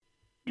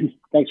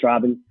Thanks,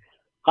 Robin.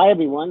 Hi,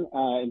 everyone,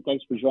 and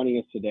thanks for joining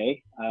us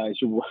today. As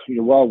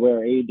you're well aware,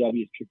 AEW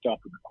has kicked off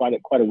with quite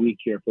a week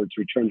here for its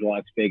return to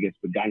Las Vegas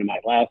with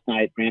Dynamite last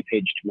night,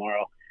 Rampage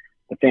tomorrow,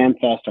 the Fan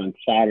Fest on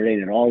Saturday,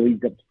 and it all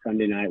leads up to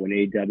Sunday night when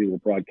AEW will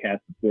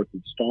broadcast the fourth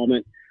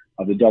installment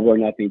of the Double or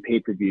Nothing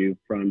pay-per-view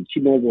from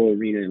T-Mobile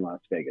Arena in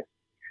Las Vegas.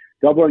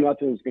 Double or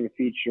Nothing is going to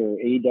feature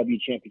AEW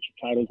championship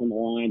titles on the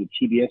line,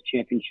 the TBS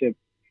championship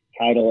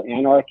title,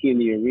 Anarchy in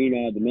the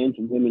Arena, the men's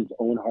and women's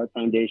Owen Hart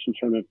Foundation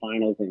tournament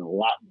finals, and a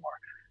lot more.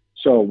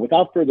 So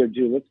without further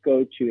ado, let's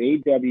go to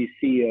AEW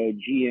CEO,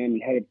 GM,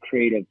 and Head of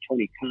Creative,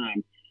 Tony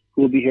Khan,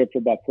 who will be here for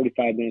about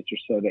 45 minutes or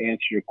so to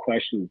answer your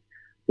questions.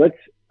 What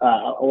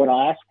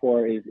I'll ask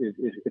for is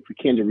if we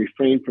can, to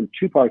refrain from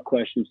two-part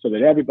questions so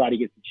that everybody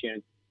gets a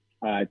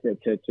chance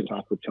to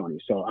talk with Tony.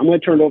 So I'm going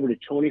to turn it over to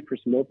Tony for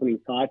some opening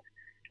thoughts,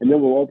 and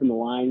then we'll open the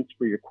lines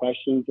for your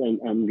questions. And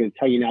I'm going to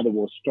tell you now that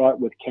we'll start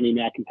with Kenny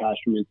McIntosh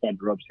from Inside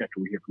the Ropes after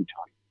we hear from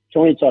Tony.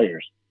 Tony, it's all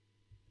yours.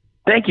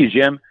 Thank you,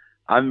 Jim.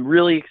 I'm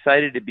really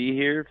excited to be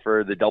here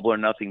for the Double or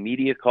Nothing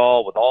media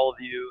call with all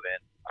of you,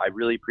 and I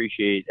really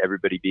appreciate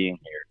everybody being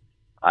here.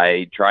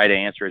 I try to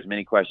answer as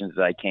many questions as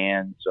I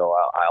can, so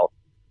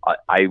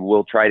I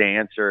will try to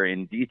answer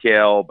in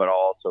detail, but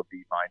I'll also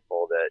be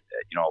mindful that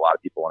a lot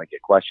of people want to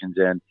get questions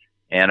in,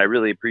 and I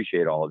really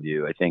appreciate all of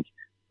you. I think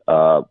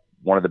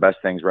one of the best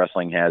things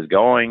wrestling has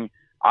going,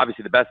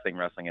 obviously the best thing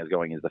wrestling has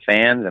going is the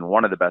fans, and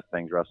one of the best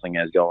things wrestling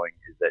has going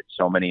is that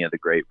so many of the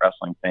great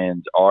wrestling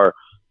fans are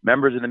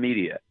members of the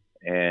media.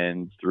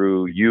 And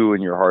through you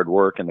and your hard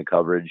work and the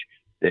coverage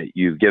that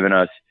you've given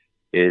us,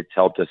 it's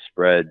helped us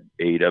spread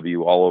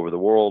AEW all over the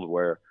world,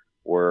 where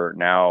we're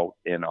now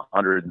in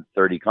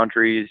 130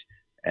 countries,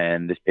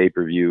 and this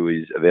pay-per-view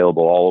is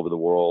available all over the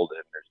world,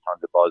 and there's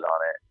tons of buzz on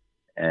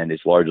it. And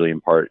it's largely in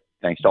part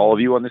thanks to all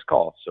of you on this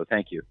call. So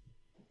thank you.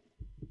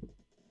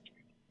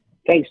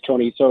 Thanks,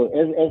 Tony. So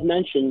as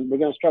mentioned, we're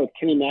going to start with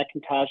Kenny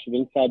McIntosh of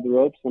Inside the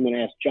Ropes. I'm going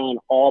to ask John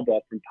Alba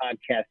from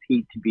Podcast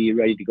Heat to be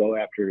ready to go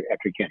after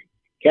Kenny.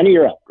 Kenny,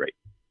 you're up. Great.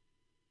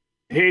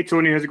 Hey,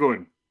 Tony, how's it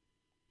going?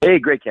 Hey,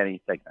 great,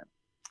 Kenny. Thanks,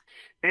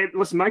 man.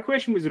 Listen, my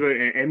question was about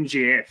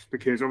MJF,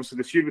 because obviously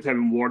the feud with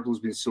him and Wardlow has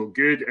been so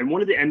good. And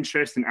one of the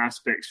interesting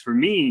aspects for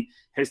me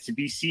has to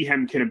be see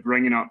him kind of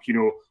bringing up,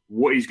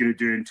 what he's going to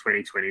do in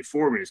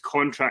 2024 when his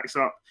contract's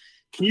up.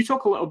 Can you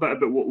talk a little bit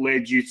about what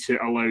led you to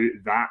allow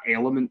that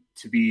element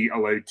to be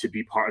allowed to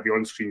be part of the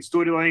on-screen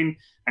storyline,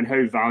 and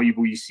how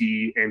valuable you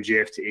see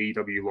MJF to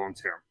AEW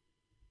long-term?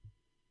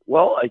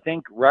 Well, I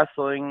think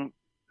wrestling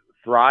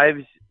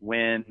thrives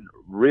when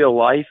real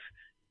life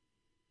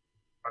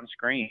on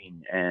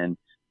screen, and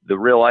the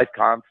real life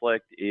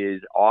conflict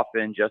is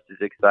often just as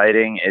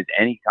exciting as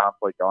any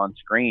conflict on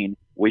screen,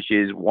 which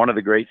is one of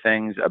the great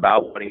things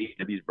about what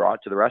AEW's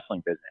brought to the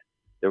wrestling business.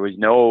 There was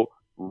no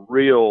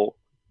real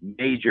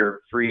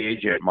major free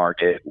agent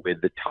market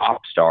with the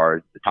top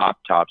stars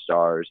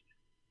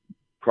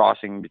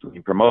crossing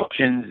between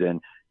promotions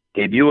and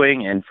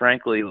debuting, and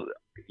frankly,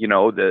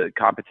 the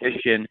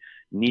competition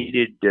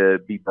needed to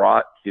be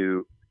brought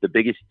to the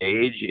biggest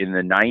stage. In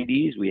the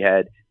 90s, we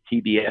had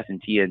TBS and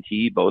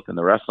TNT both in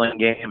the wrestling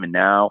game, and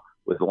now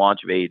with the launch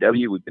of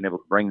AEW, we've been able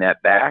to bring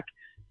that back.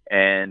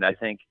 And I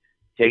think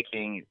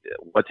taking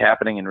what's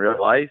happening in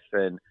real life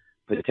and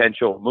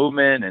potential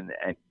movement and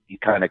these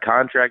kind of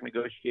contract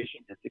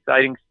negotiations, it's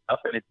exciting stuff,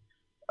 and it's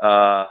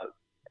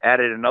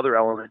added another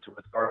element to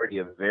what's already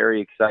a very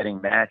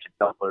exciting match at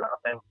Double or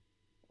Nothing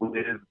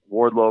with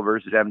Wardlow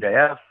versus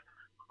MJF,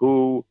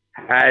 who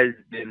has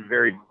been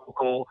very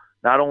vocal,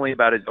 not only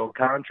about his own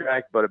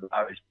contract, but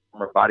about his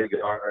former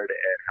bodyguard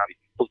and how he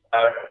feels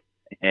about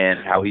it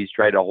and how he's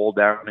tried to hold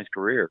down his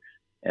career.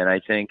 And I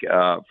think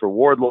for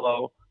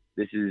Wardlow,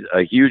 this is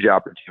a huge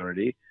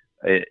opportunity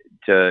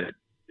to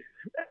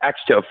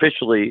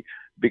officially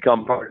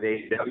become part of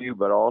AEW,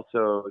 but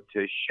also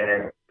to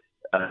share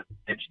a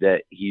message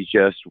that he's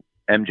just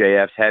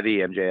MJF's heavy,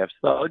 MJF's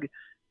thug.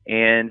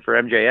 And for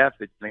MJF,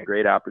 it's been a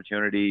great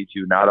opportunity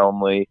to not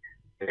only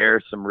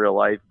air some real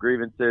life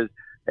grievances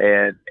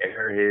and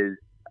air his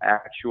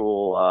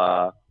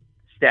actual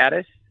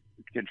status,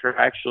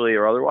 contractually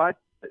or otherwise.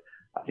 But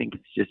I think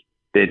it's just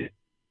been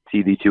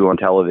TV2 on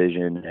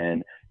television,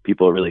 and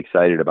people are really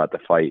excited about the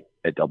fight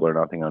at Double or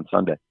Nothing on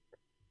Sunday.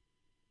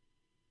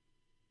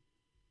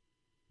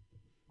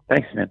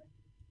 Thanks, man.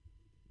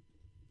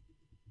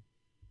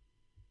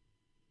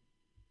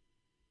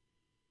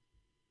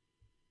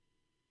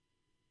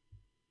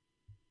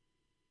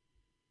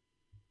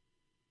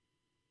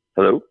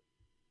 Hello?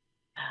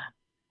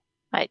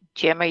 Hi,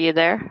 Jim, are you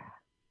there?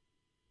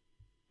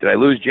 Did I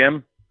lose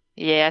Jim?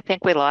 Yeah, I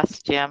think we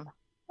lost Jim.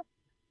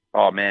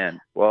 Oh, man.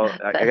 Well,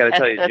 I got to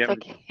tell you, Jim,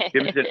 okay.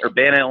 Jim's in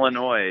Urbana,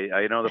 Illinois.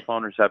 I know the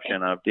phone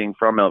reception of being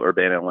from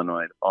Urbana,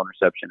 Illinois. The phone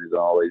reception is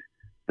always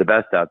the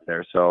best out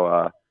there.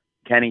 So,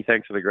 Kenny,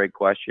 thanks for the great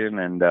question.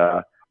 And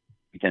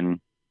we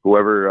can,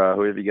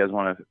 whoever you guys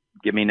want to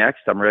give me next,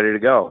 I'm ready to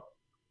go.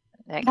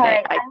 Okay. All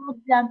right, I will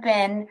jump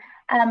in.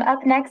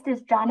 Up next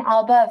is John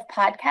Alba of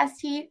Podcast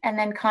Heat, and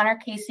then Connor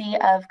Casey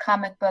of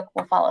Comic Book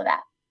will follow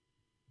that.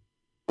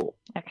 Cool.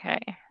 Okay. Okay,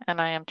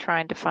 and I am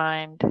trying to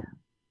find.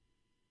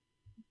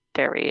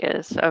 There he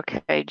is.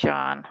 Okay,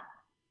 John.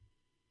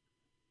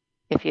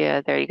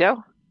 There you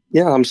go.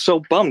 Yeah, I'm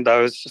so bummed. I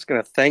was just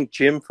going to thank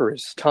Jim for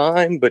his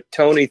time, but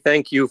Tony,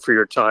 thank you for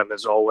your time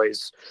as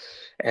always.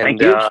 And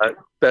Thank you.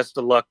 Best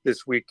of luck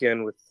this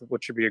weekend with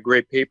what should be a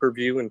great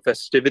pay-per-view and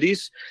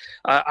festivities.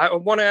 I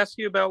want to ask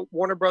you about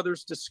Warner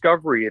Brothers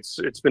Discovery.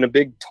 It's been a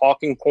big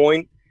talking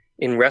point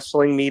in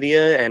wrestling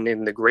media and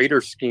in the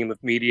greater scheme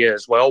of media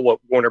as well, what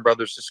Warner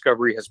Brothers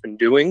Discovery has been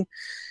doing.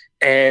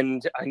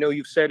 And I know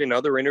you've said in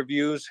other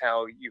interviews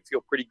how you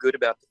feel pretty good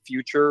about the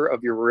future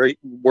of your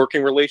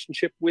working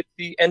relationship with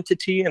the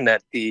entity, and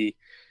that the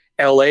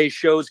LA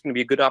show is going to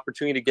be a good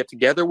opportunity to get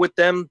together with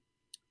them.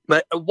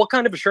 But what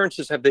kind of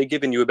assurances have they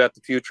given you about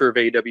the future of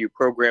AEW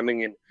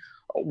programming, and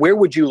where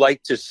would you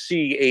like to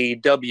see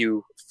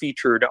AEW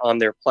featured on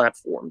their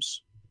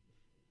platforms?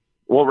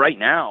 Well, right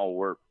now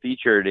we're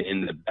featured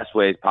in the best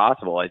ways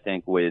possible, I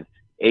think, with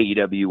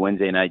AEW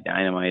Wednesday Night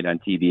Dynamite on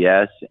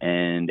TBS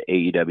and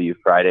AEW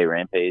Friday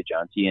Rampage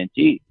on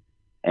TNT.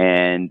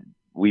 And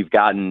we've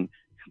gotten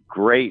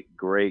great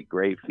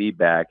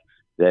feedback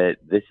that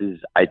this is,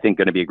 I think,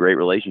 going to be a great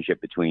relationship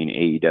between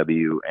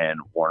AEW and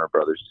Warner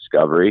Brothers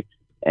Discovery.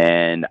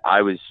 And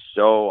I was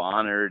so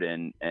honored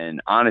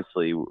and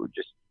honestly,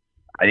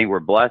 I think we're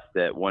blessed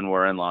that when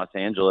we're in Los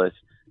Angeles,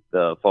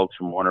 the folks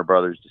from Warner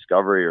Brothers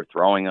Discovery are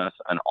throwing us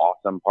an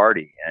awesome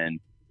party. And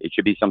it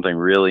should be something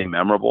really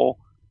memorable.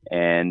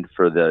 And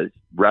for the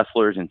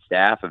wrestlers and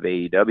staff of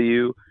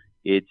AEW,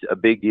 it's a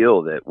big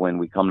deal that when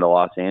we come to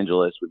Los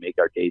Angeles, we make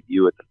our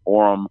debut at the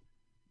Forum,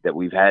 that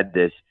we've had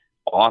this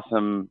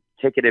awesome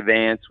ticket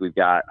advance. We've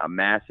got a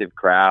massive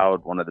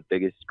crowd, one of the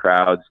biggest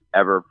crowds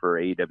ever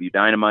for AEW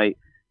Dynamite.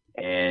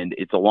 And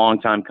it's a long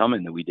time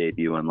coming that we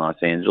debut in Los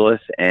Angeles.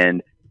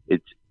 And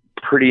it's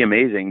pretty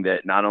amazing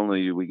that not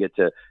only do we get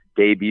to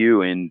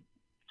debut in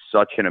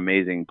such an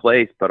amazing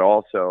place, but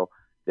also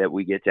that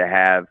we get to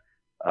have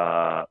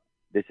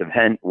this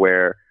event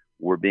where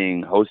we're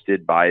being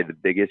hosted by the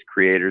biggest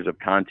creators of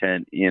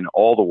content in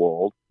all the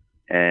world.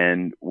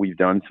 And we've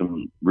done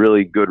some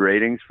really good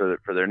ratings for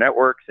their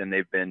networks, and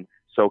they've been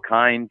so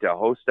kind to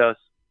host us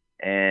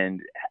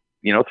and,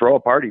 throw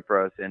a party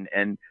for us.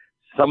 And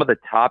some of the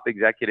top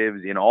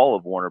executives in all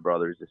of Warner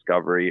Brothers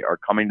Discovery are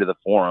coming to the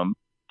Forum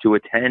to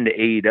attend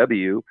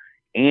AEW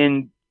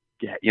and,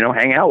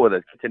 hang out with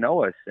us, get to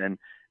know us and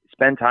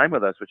spend time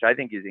with us, which I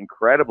think is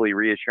incredibly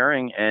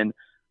reassuring. And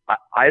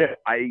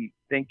I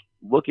think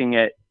looking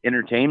at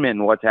entertainment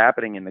and what's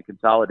happening in the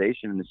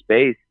consolidation in the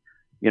space,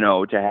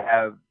 to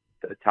have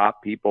the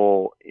top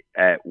people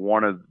at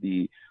one of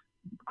the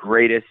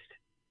greatest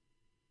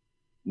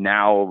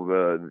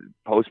now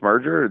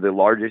post-merger, the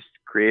largest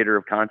creator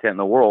of content in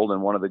the world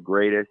and one of the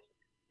greatest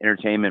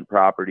entertainment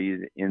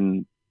properties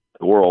in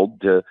the world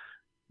to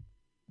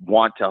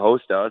want to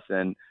host us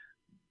and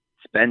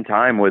spend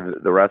time with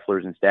the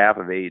wrestlers and staff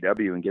of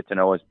AEW and get to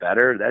know us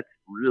better. That's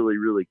really,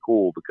 really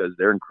cool because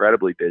they're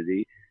incredibly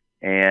busy.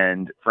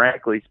 And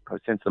frankly,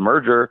 since the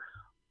merger,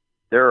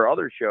 there are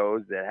other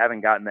shows that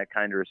haven't gotten that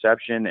kind of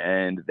reception,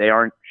 and they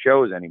aren't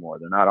shows anymore.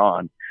 They're not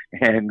on.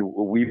 And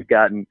we've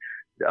gotten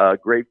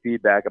great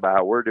feedback about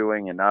how we're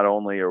doing. And not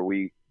only are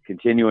we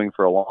continuing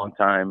for a long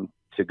time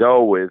to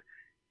go with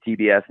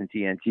TBS and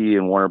TNT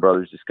and Warner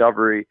Brothers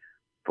Discovery,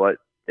 but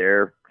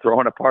they're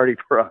throwing a party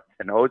for us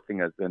and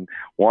hosting us and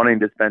wanting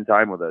to spend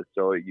time with us.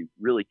 So you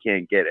really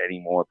can't get any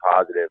more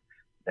positive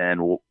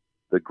than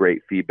the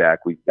great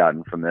feedback we've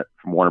gotten from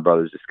Warner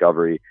Brothers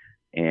Discovery.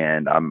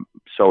 And I'm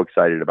so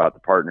excited about the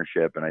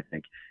partnership. And I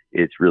think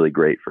it's really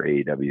great for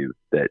AEW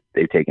that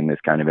they've taken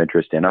this kind of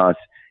interest in us.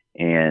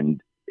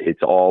 And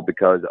it's all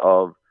because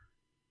of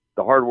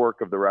the hard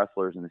work of the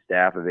wrestlers and the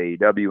staff of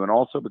AEW, and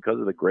also because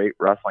of the great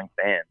wrestling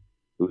fans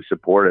who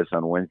support us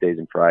on Wednesdays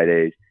and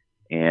Fridays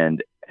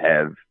and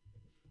have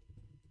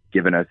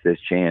given us this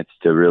chance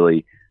to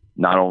really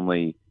not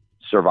only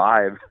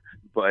survive,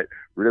 but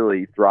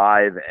really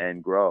thrive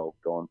and grow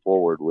going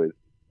forward with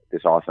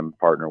this awesome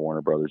partner,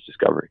 Warner Brothers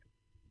Discovery.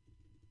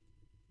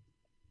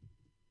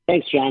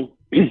 Thanks, John.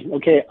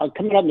 Okay,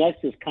 coming up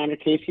next is Connor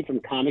Casey from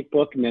Comic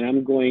Book, and then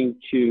I'm going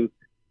to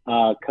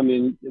come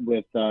in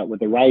with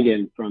a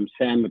write-in from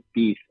Sam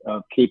McBeath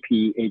of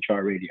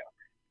KPHR Radio.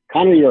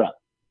 Connor, you're up.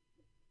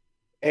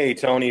 Hey,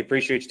 Tony,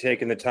 appreciate you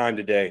taking the time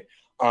today.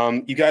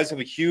 You guys have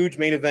a huge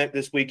main event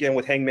this weekend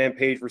with Hangman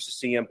Page versus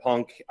CM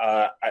Punk.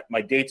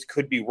 My dates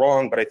could be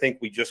wrong, but I think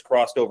we just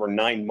crossed over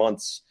 9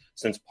 months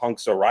since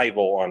Punk's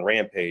arrival on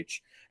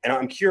Rampage. And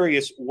I'm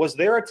curious, was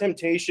there a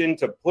temptation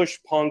to push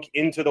Punk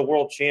into the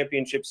World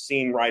Championship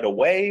scene right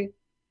away?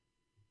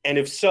 And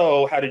if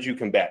so, how did you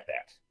combat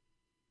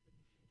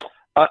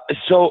that?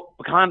 So,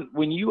 Con,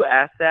 when you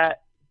asked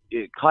that,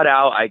 it cut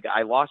out.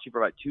 I lost you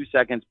for about 2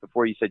 seconds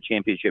before you said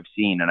championship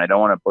scene, and I don't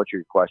want to butcher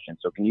your question.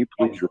 So can you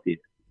please repeat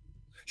it?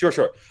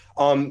 Sure.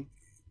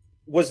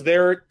 Was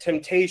there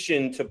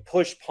temptation to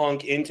push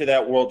Punk into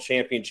that World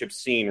Championship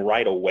scene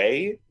right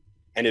away?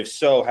 And if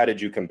so, how did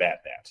you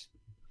combat that?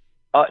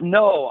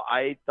 No,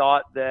 I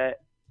thought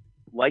that,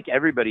 like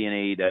everybody in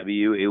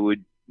AEW, it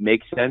would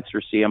makes sense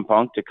for CM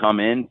Punk to come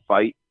in,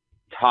 fight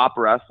top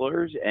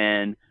wrestlers,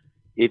 and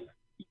if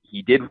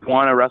he did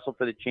want to wrestle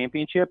for the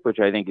championship, which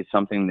I think is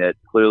something that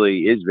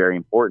clearly is very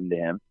important to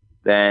him,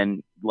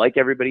 then like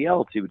everybody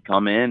else, he would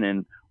come in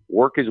and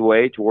work his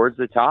way towards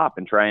the top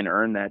and try and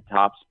earn that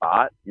top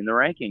spot in the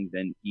rankings.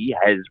 And he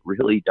has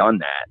really done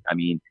that. I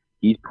mean,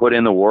 he's put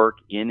in the work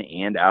in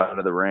and out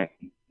of the ring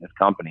in this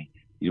company.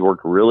 He's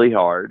worked really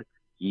hard.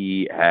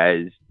 He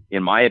has,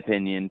 in my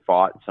opinion,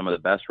 fought some of the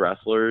best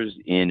wrestlers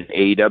in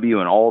AEW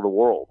and all the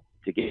world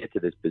to get to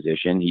this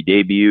position. He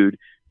debuted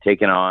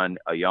taking on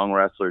a young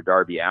wrestler,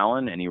 Darby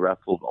Allin, and he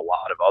wrestled a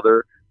lot of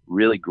other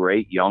really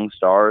great young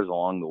stars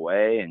along the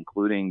way,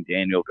 including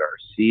Daniel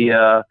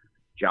Garcia,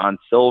 John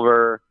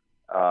Silver,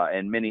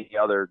 and many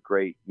other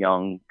great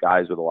young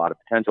guys with a lot of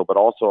potential, but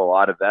also a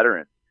lot of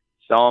veterans.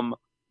 Some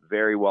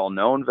very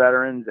well-known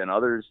veterans and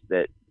others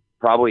that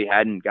probably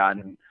hadn't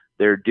gotten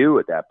their due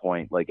at that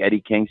point, like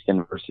Eddie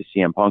Kingston versus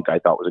CM Punk, I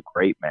thought was a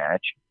great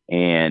match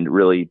and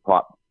really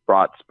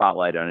brought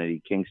spotlight on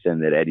Eddie Kingston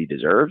that Eddie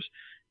deserves.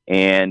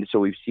 And so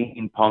we've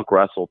seen Punk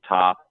wrestle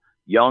top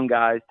young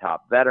guys,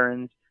 top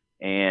veterans,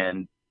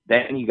 and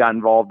then he got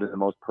involved in the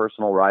most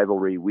personal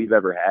rivalry we've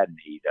ever had in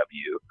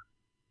AEW,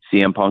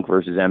 CM Punk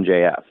versus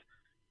MJF.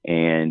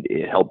 And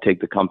it helped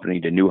take the company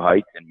to new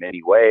heights in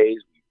many ways.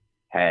 We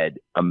had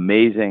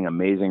amazing,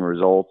 amazing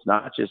results,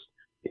 not just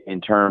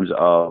in terms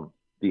of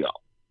the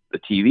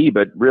TV,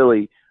 but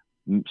really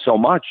so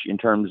much in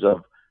terms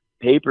of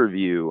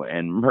pay-per-view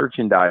and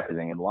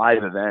merchandising and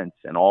live events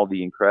and all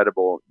the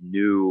incredible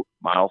new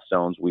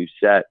milestones we've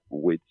set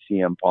with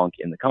CM Punk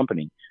in the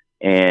company.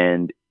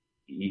 And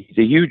he's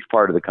a huge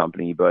part of the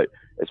company, but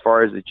as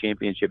far as the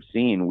championship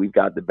scene, we've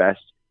got the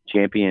best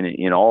champion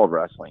in all of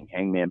wrestling,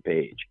 Hangman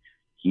Page.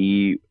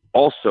 He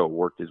also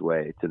worked his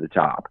way to the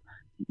top.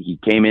 He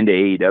came into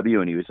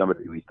AEW and he was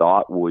somebody we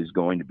thought was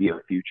going to be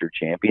a future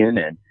champion,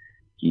 and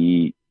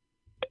he,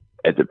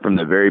 from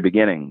the very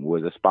beginning,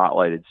 was a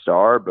spotlighted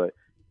star, but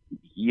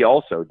he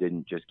also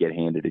didn't just get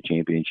handed a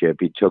championship.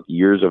 He took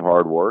years of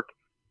hard work,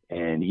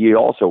 and he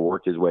also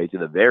worked his way to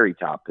the very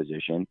top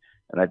position.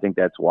 And I think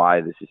that's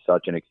why this is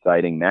such an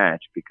exciting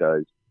match,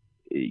 because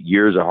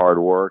years of hard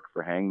work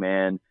for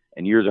Hangman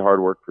and years of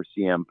hard work for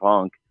CM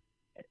Punk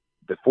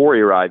before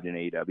he arrived in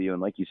AEW.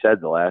 And like you said,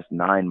 the last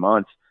 9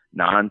 months,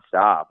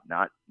 nonstop,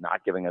 not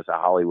giving us a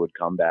Hollywood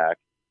comeback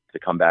to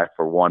come back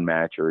for one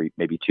match or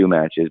maybe two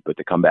matches, but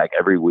to come back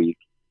every week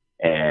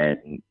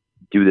and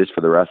do this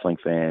for the wrestling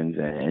fans,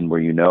 and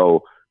where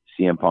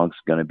CM Punk's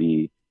going to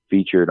be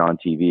featured on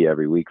TV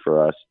every week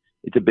for us.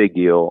 It's a big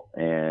deal,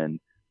 and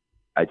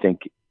I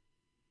think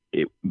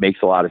it makes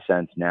a lot of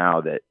sense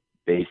now that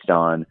based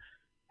on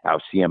how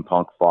CM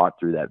Punk fought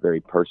through that very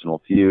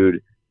personal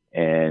feud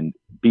and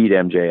beat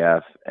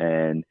MJF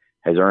and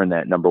has earned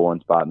that number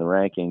one spot in the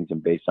rankings,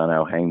 and based on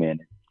how Hangman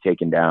has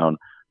taken down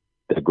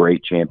the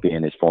great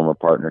champion, his former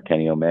partner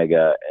Kenny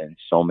Omega, and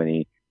so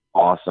many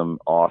awesome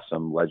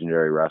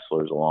legendary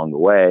wrestlers along the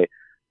way,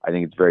 I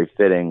think it's very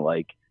fitting,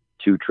 like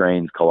two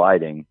trains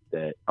colliding,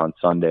 that on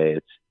Sunday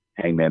it's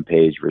Hangman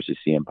Page versus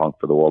CM Punk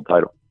for the world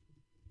title.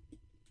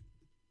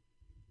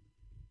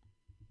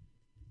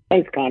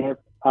 Thanks, Connor.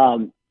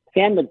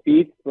 Sam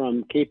McBeath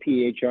from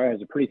KPHR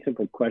has a pretty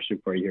simple question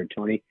for you here,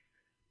 Tony.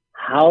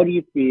 How do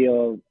you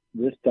feel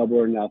this Double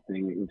or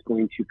Nothing is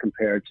going to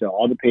compare to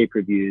all the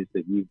pay-per-views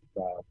that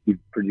you've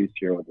produced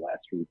here over the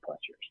last 3+ years?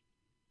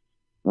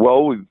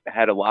 Well, we've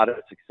had a lot of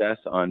success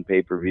on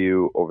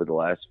pay-per-view over the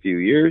last few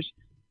years,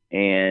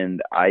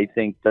 and I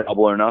think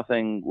Double or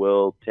Nothing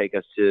will take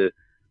us to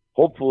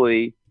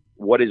hopefully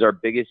what is our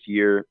biggest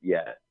year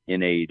yet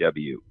in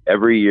AEW.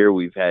 Every year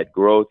we've had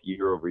growth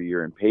year over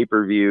year in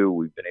pay-per-view.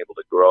 We've been able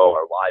to grow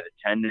our live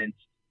attendance,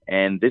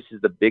 and this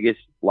is the biggest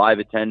live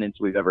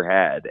attendance we've ever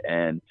had,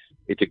 and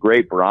it's a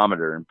great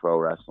barometer in pro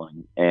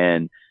wrestling.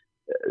 And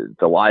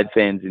the live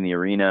fans in the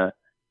arena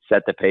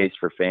set the pace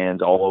for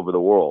fans all over the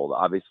world,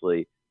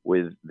 obviously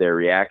with their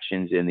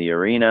reactions in the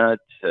arena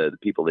to the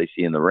people they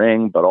see in the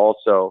ring, but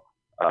also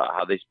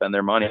how they spend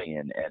their money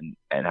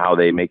and how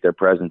they make their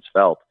presence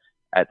felt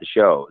at the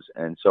shows.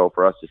 And so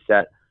for us to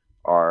set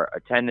our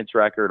attendance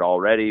record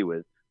already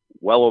with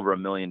well over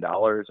 $1 million,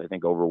 I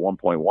think over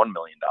 $1.1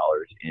 million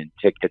in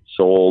tickets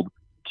sold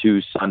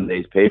to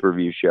Sunday's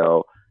pay-per-view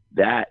show,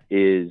 that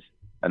is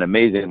an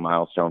amazing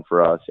milestone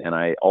for us. And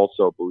I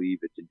also believe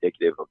it's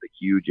indicative of the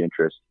huge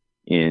interest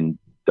in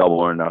Double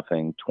or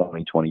Nothing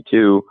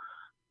 2022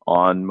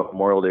 on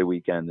Memorial Day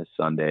weekend this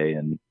Sunday,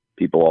 and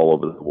people all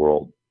over the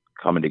world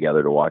coming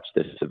together to watch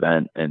this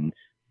event, and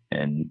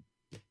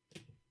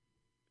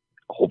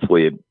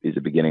hopefully it is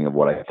the beginning of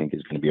what I think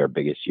is going to be our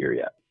biggest year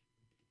yet.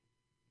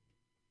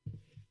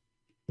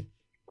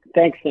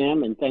 Thanks,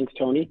 Sam, and thanks,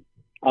 Tony.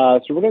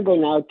 So we're going to go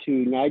now to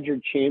Niger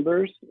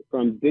Chambers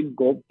from Big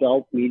Gold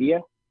Belt Media.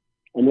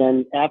 And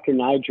then after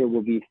Niger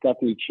will be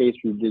Stephanie Chase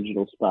from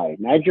Digital Spy.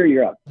 Niger,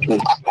 you're up.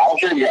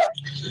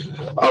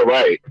 All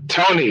right.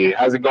 Tony,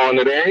 how's it going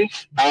today?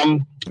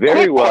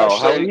 Very well.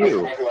 How are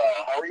you?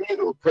 How are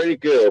you? Pretty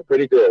good.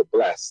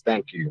 Blessed.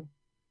 Thank you.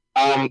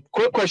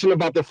 Quick question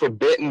about the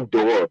Forbidden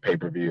Door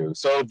pay-per-view.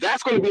 So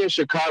that's going to be in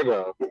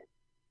Chicago.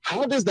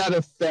 How does that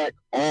affect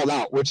All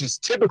Out, which is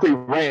typically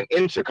ran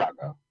in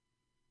Chicago?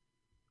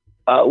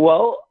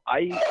 Well,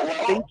 I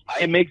think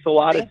it makes a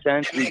lot of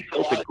sense. We've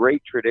built a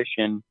great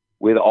tradition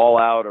with All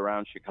Out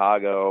around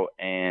Chicago,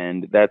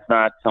 and that's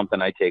not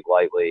something I take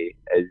lightly.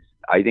 As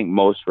I think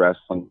most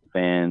wrestling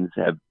fans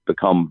have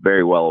become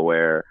very well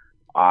aware,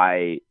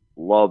 I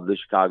love the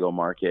Chicago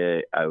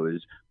market. I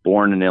was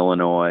born in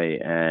Illinois,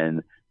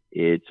 and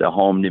it's a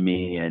home to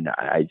me, and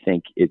I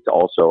think it's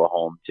also a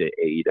home to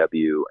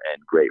AEW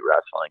and great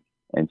wrestling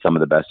and some of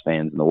the best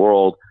fans in the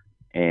world.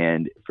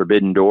 And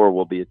Forbidden Door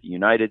will be at the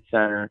United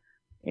Center,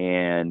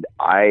 and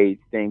I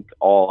think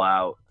All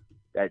Out,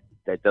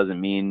 that doesn't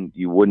mean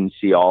you wouldn't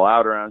see All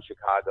Out around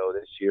Chicago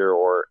this year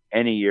or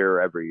any year,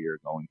 every year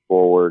going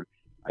forward.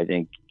 I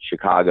think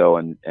Chicago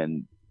and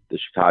the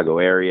Chicago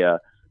area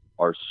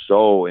are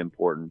so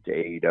important to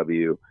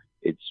AEW.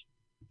 It's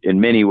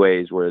in many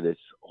ways where this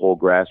whole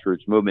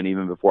grassroots movement,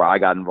 even before I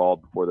got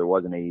involved, before there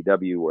was an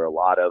AEW, where a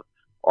lot of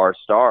our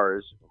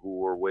stars who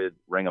were with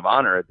Ring of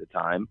Honor at the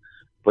time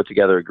put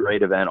together a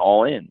great event,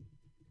 All In.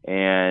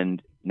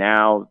 And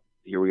now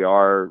here we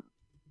are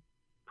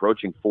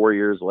approaching 4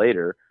 years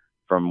later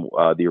from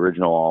the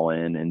original All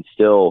In, and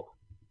still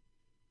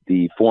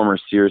the former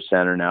Sears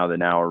Center, now the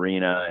Now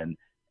Arena,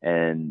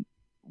 and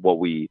what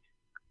we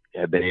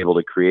have been able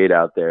to create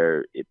out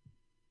there, it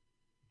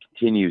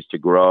continues to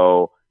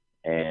grow.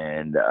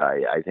 And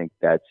I think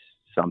that's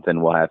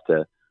something we'll have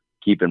to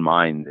keep in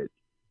mind, that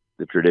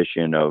the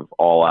tradition of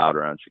All Out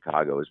around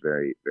Chicago is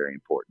very, very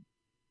important.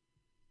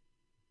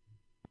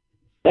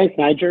 Thanks,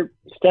 Niger.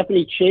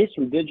 Stephanie Chase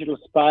from Digital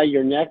Spy,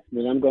 you're next.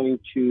 Then I'm going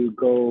to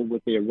go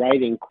with a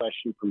writing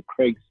question from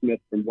Craig Smith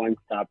from One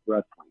Stop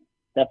Wrestling.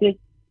 Stephanie?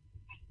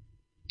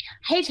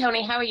 Hey,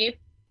 Tony. How are you?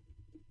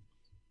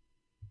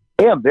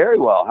 Hey, I'm very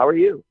well. How are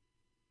you?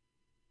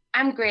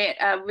 I'm great.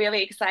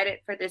 Really excited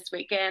for this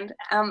weekend.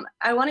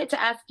 I wanted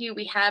to ask you,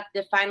 we have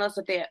the finals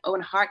of the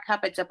Owen Hart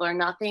Cup at Double or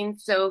Nothing.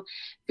 So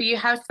for you,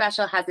 how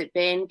special has it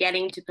been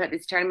getting to put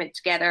this tournament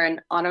together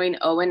and honoring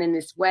Owen in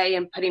this way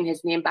and putting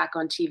his name back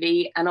on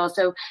TV, and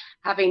also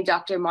having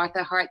Dr.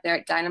 Martha Hart there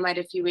at Dynamite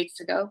a few weeks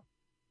ago?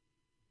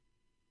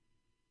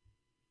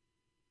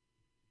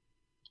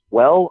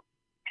 Well,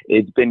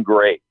 it's been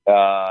great.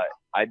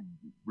 I'm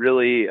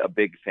really a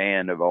big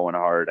fan of Owen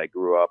Hart. I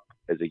grew up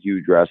as a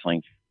huge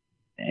wrestling fan.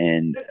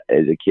 And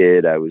as a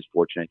kid, I was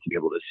fortunate to be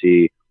able to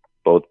see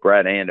both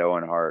Bret and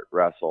Owen Hart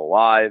wrestle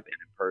live and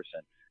in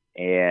person.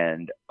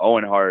 And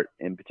Owen Hart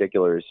in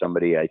particular is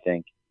somebody I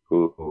think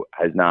who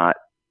has not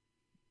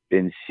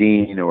been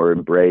seen or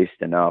embraced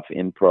enough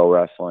in pro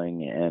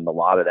wrestling. And a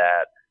lot of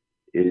that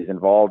is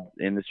involved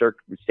in the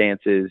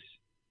circumstances.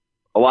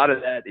 A lot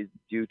of that is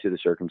due to the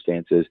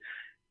circumstances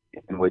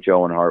in which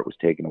Owen Hart was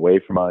taken away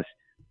from us.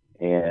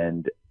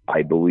 And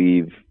I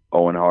believe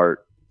Owen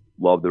Hart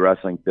loved the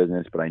wrestling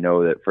business, but I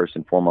know that first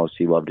and foremost,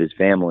 he loved his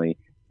family.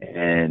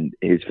 And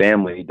his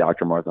family,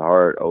 Dr. Martha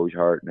Hart, Oj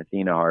Hart, and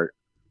Athena Hart,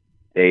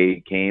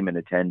 they came and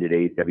attended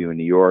AEW in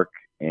New York,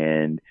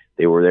 and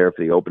they were there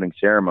for the opening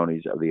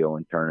ceremonies of the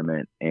Owen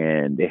tournament,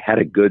 and they had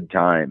a good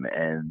time.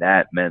 And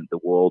that meant the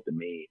world to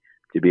me,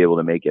 to be able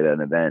to make it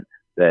an event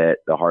that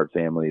the Hart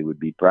family would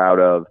be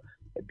proud of,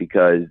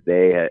 because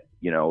they had,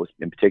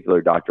 in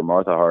particular, Dr.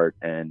 Martha Hart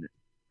and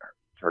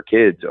her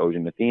kids, Oj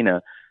and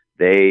Athena,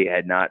 they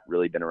had not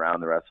really been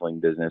around the wrestling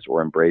business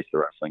or embraced the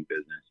wrestling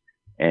business.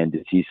 And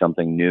to see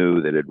something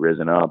new that had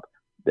risen up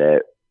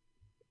that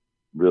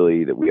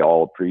we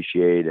all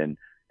appreciate and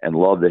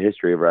love the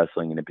history of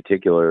wrestling. And in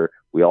particular,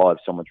 we all have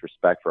so much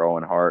respect for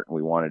Owen Hart, and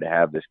we wanted to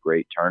have this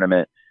great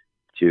tournament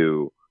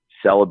to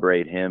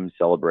celebrate him,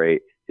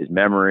 celebrate his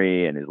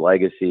memory and his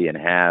legacy, and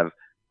have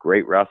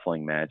great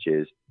wrestling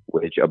matches,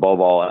 which above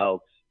all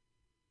else,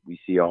 we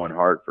see Owen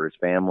Hart for his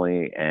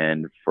family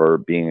and for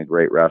being a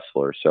great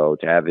wrestler. So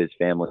to have his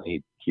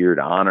family here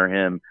to honor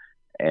him,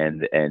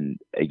 and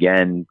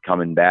again,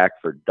 coming back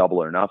for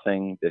Double or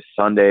Nothing this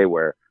Sunday,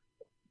 where,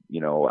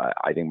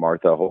 I think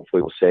Martha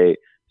hopefully will say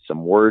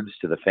some words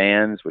to the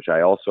fans, which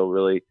I also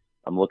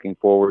I'm looking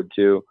forward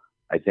to.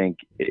 I think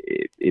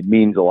it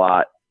means a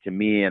lot to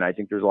me. And I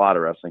think there's a lot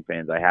of wrestling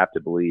fans, I have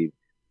to believe,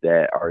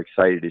 that are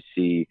excited to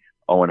see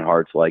Owen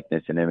Hart's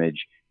likeness and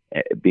image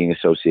being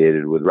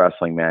associated with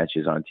wrestling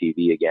matches on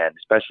TV again,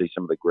 especially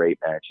some of the great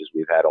matches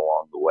we've had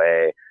along the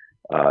way.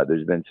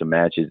 There's been some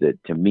matches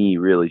that to me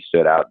really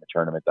stood out in the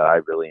tournament that I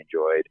really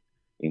enjoyed,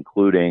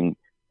 including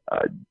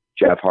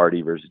Jeff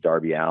Hardy versus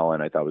Darby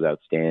Allin, I thought was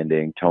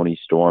outstanding. Tony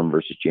Storm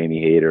versus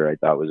Jamie Hayter, I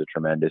thought was a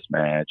tremendous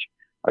match.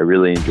 I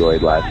really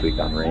enjoyed last week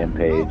on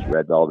Rampage,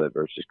 Red Velvet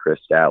versus Chris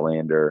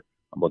Statlander.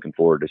 I'm looking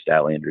forward to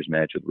Statlander's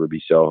match with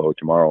Ruby Soho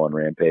tomorrow on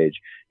Rampage.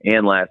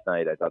 And last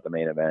night, I thought the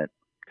main event,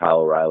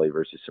 Kyle O'Reilly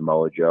versus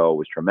Samoa Joe,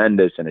 was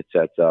tremendous, and it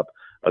sets up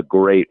a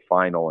great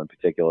final, in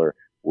particular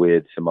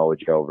with Samoa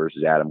Joe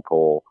versus Adam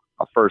Cole,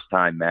 a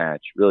first-time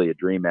match, really a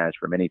dream match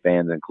for many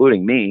fans,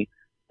 including me,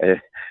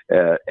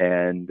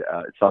 and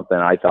something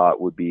I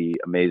thought would be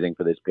amazing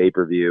for this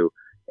pay-per-view.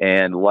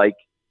 And like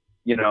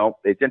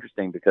it's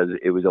interesting because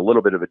it was a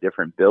little bit of a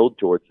different build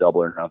towards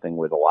Double or Nothing,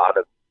 with a lot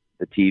of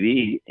the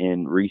TV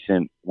in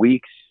recent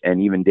weeks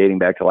and even dating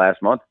back to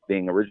last month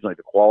being originally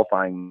the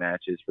qualifying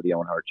matches for the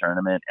Owen Hart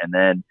tournament and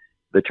then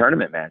the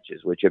tournament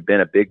matches, which have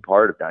been a big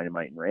part of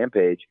Dynamite and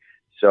Rampage.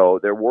 So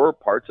there were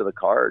parts of the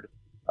card.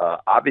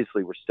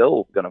 Obviously, we're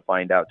still going to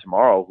find out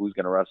tomorrow who's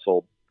going to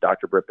wrestle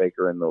Dr. Britt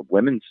Baker in the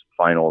women's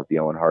final of the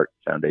Owen Hart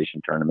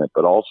Foundation tournament.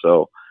 But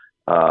also,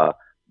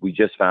 we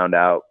just found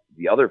out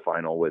the other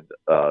final with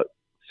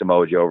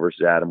Samoa Joe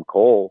versus Adam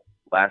Cole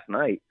last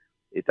night.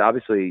 It's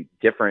obviously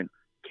different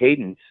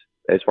cadence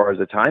as far as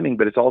the timing,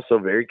 but it's also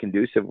very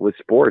conducive with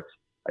sports.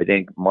 I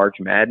think March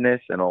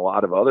Madness and a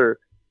lot of other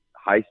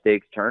high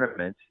stakes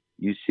tournaments,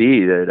 you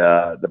see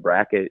that the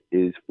bracket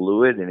is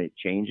fluid and it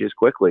changes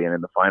quickly. And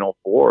in the final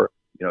four,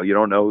 you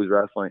don't know who's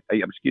wrestling.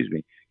 Excuse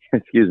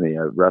me,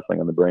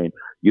 wrestling on the brain.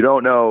 You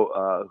don't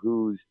know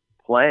who's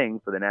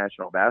playing for the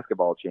National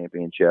Basketball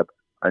Championship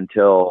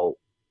until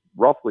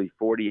roughly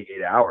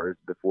 48 hours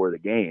before the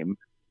game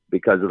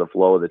because of the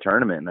flow of the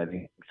tournament. And I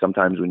think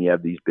sometimes when you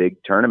have these big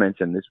tournaments,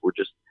 and this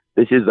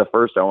is the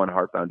first Owen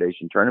Hart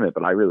Foundation tournament,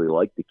 but I really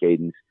like the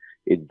cadence.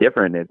 It's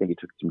different. I think it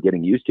took some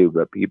getting used to,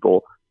 but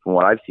people, from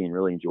what I've seen,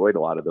 really enjoyed a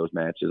lot of those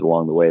matches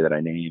along the way that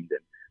I named, and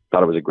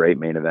thought it was a great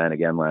main event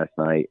again last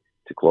night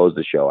to close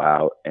the show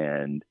out,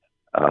 and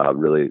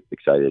really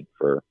excited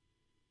for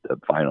the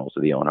finals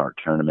of the Owen Hart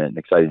tournament, and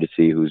excited to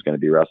see who's going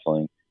to be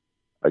wrestling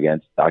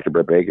against Dr.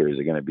 Britt Baker. Is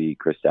it going to be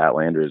Chris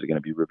Statlander? Is it going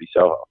to be Ruby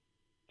Soho?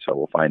 So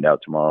we'll find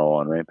out tomorrow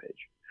on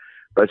Rampage.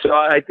 But so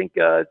I think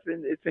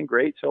it's been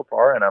great so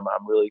far, and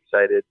I'm really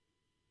excited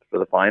for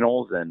the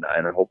finals, and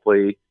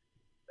hopefully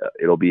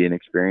it'll be an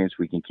experience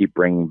we can keep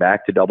bringing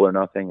back to Double or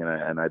Nothing,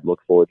 and I'd look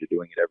forward to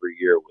doing it every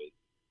year with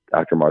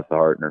Dr. Martha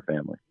Hart and her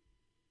family.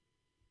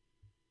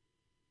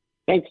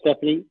 Thanks,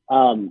 Stephanie.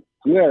 I'm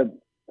going to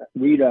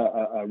read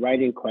a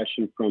writing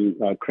question from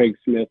Craig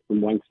Smith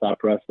from One Stop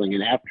Wrestling,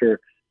 and after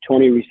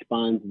Tony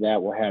responds to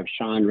that, we'll have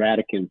Sean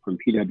Radican from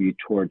PW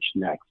Torch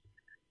next.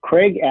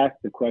 Craig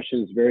asked the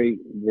questions very,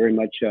 very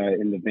much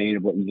in the vein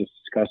of what you just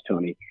discussed,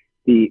 Tony.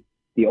 The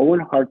Owen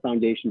Hart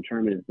Foundation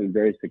tournament has been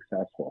very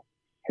successful.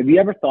 Have you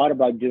ever thought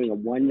about doing a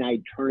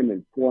one-night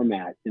tournament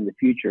format in the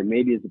future,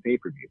 maybe as a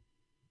pay-per-view?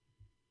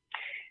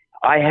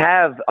 I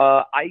have.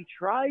 I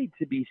try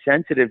to be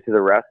sensitive to the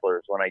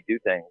wrestlers when I do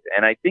things,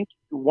 and I think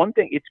one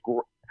thing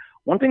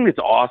that's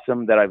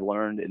awesome that I've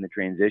learned in the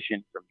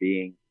transition from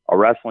being a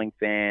wrestling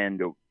fan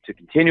to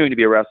continuing to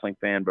be a wrestling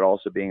fan, but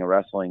also being a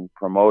wrestling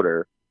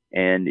promoter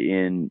and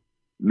in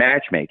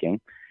matchmaking,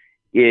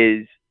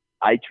 is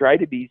I try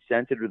to be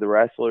sensitive to the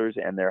wrestlers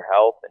and their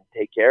health and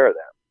take care of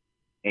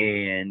them.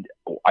 And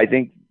I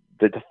think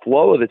that the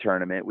flow of the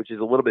tournament, which is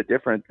a little bit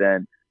different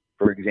than,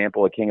 for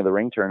example, a King of the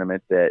Ring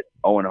tournament that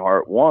Owen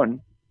Hart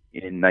won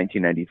in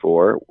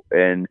 1994,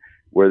 and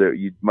where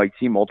you might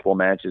see multiple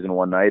matches in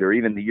one night, or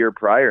even the year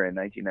prior in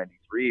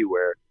 1993,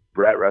 where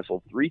Brett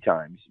wrestled 3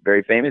 times,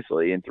 very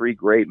famously, in 3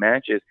 great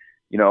matches.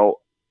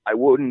 I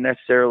wouldn't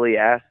necessarily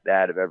ask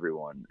that of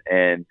everyone,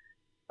 and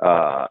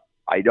I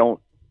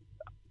don't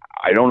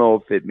know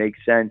if it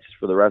makes sense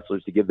for the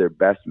wrestlers to give their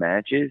best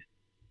matches.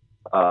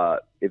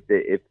 If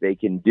they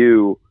can,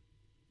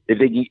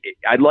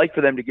 I'd like for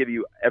them to give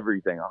you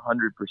everything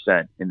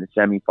 100% in the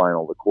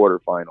semifinal, the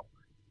quarterfinal,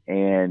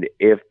 and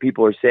if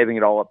people are saving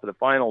it all up for the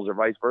finals, or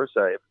vice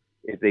versa,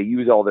 if they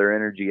use all their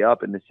energy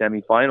up in the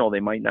semifinal, they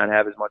might not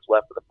have as much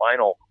left for the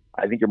final.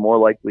 I think you're more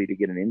likely to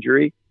get an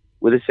injury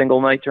with a single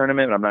night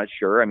tournament. I'm not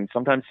sure. I mean,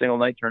 sometimes single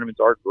night tournaments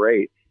are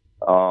great.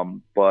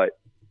 But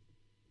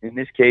in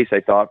this case,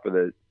 I thought for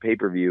the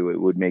pay-per-view, it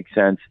would make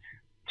sense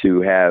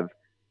to have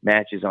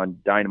matches on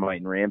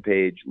Dynamite and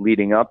Rampage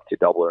leading up to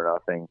Double or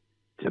Nothing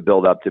to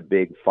build up to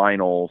big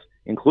finals,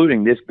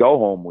 including this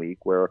go-home week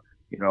where,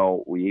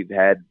 we've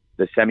had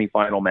the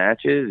semifinal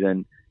matches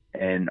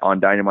and on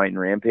Dynamite and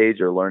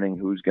Rampage are learning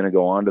who's going to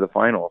go on to the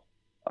finals.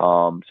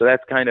 So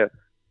that's kind of,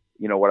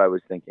 what I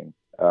was thinking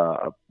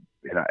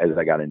as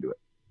I got into it.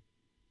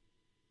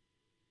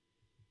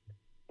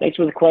 Thanks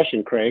for the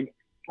question, Craig.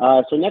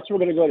 So next we're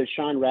going to go to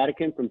Sean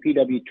Radican from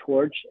PW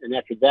Torch, and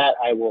after that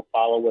I will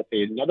follow with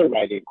another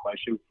writing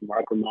question from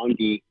Mark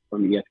Ramondi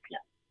from ESPN.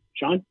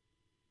 Sean?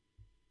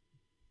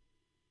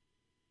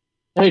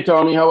 Hey,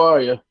 Tony, how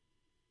are you?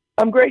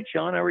 I'm great,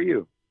 Sean. How are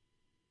you?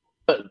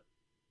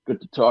 Good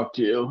to talk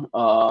to you.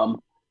 I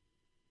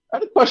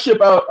had a question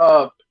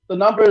about the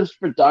numbers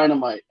for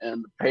Dynamite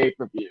and the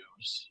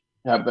pay-per-views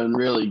have been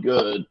really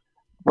good,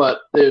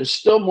 but there's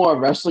still more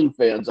wrestling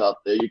fans out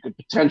there you could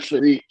potentially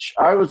reach.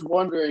 I was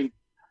wondering,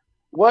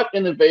 what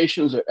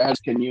innovations or ads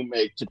can you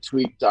make to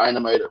tweak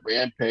Dynamite or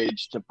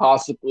Rampage to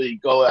possibly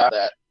go at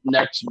that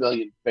next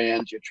million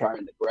fans you're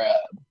trying to grab?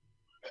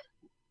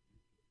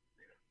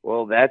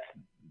 Well,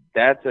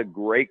 that's a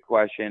great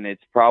question.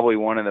 It's probably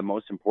one of the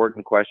most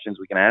important questions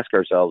we can ask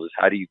ourselves is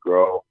how do you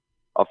grow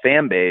a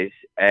fan base,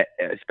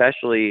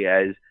 especially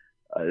as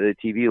the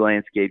TV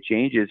landscape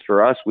changes.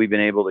 For us, we've been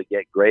able to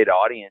get great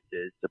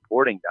audiences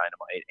supporting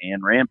Dynamite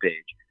and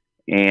Rampage.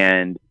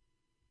 And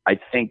I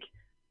think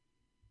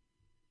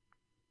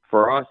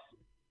for us,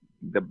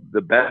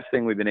 the best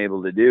thing we've been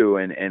able to do,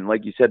 and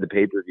like you said, the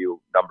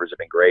pay-per-view numbers have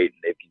been great,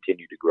 and they've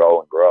continued to grow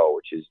and grow,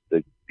 which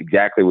is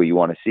exactly what you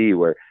want to see,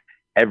 where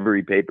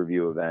every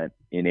pay-per-view event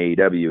in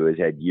AEW has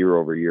had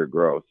year-over-year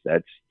growth.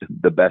 That's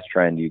the best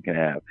trend you can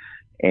have.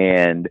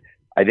 And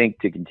I think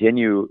to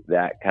continue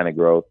that kind of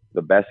growth,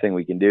 the best thing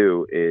we can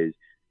do is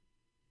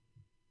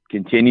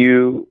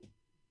continue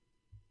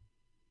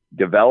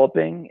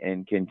developing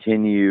and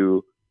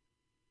continue,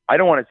 I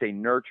don't want to say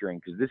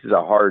nurturing, because this is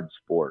a hard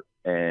sport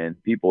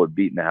and people are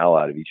beating the hell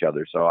out of each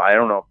other. So I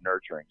don't know if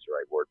nurturing is the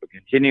right word, but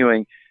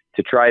continuing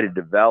to try to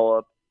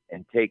develop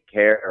and take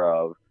care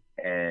of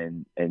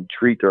and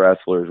treat the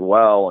wrestlers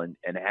well, and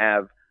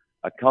have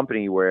a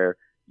company where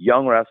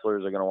young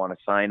wrestlers are going to want to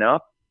sign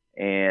up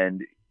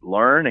and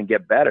learn and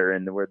get better,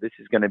 and where this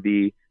is going to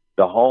be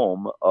the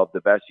home of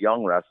the best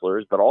young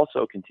wrestlers, but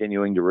also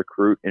continuing to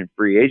recruit in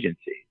free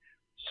agency.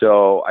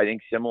 So I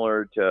think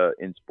similar to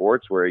in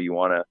sports, where you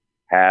want to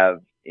have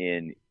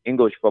in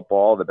English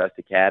football the best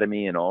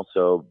academy and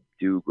also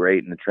do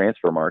great in the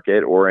transfer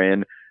market, or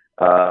in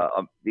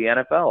the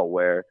NFL,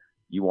 where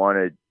you want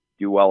to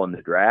do well in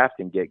the draft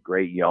and get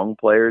great young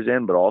players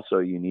in, but also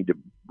you need to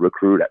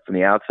recruit from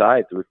the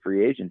outside through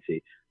free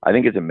agency. I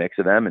think it's a mix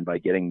of them, and by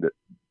getting the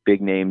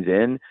big names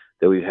in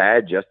that we've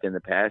had just in the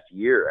past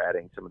year,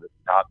 adding some of the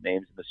top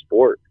names in the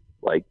sport,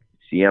 like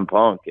CM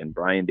Punk and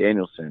Bryan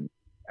Danielson,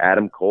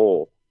 Adam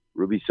Cole,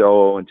 Ruby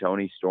Soho and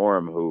Tony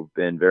Storm, who've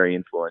been very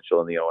influential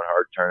in the Owen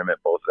Hart tournament,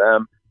 both of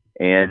them.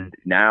 And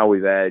now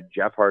we've had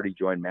Jeff Hardy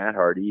join Matt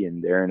Hardy,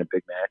 and they're in a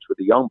big match with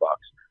the Young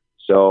Bucks.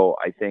 So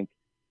I think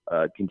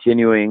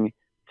continuing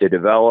to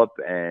develop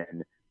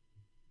and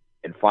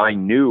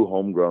find new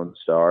homegrown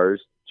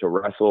stars to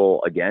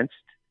wrestle against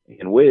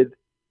and with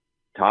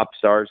top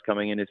stars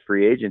coming in as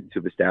free agents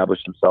who've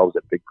established themselves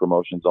at big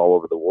promotions all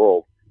over the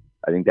world,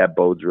 I think that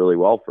bodes really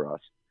well for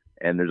us.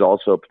 And there's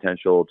also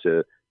potential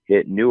to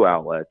hit new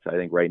outlets. I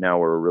think right now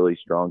we're a really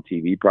strong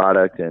TV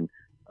product, and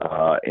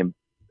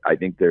I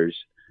think there's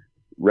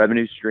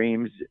revenue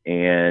streams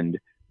and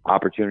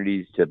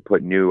opportunities to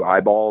put new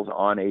eyeballs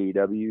on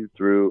AEW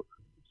through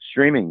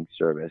streaming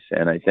service.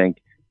 And I think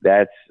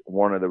that's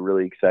one of the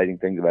really exciting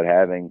things about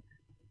having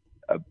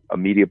a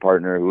media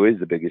partner who is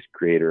the biggest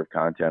creator of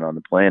content on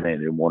the planet,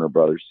 and Warner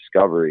Brothers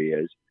Discovery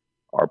as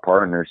our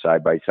partner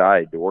side by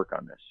side to work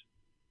on this.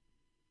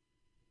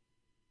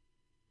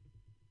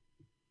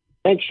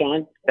 Thanks,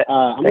 Sean.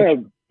 I'm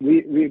going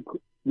to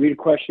read a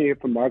question here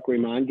from Mark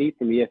Raimondi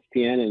from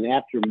ESPN, and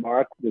after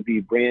Mark will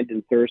be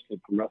Brandon Thurston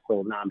from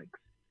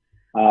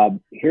WrestleNomics.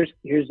 Here's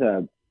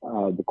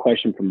the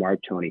question from Mark,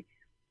 Tony.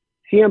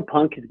 CM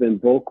Punk has been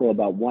vocal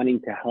about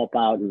wanting to help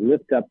out and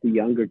lift up the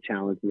younger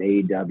talents in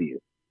AEW.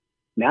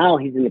 Now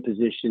he's in a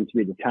position to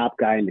be the top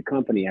guy in the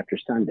company after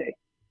Sunday.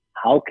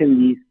 How can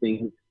these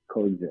things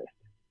coexist?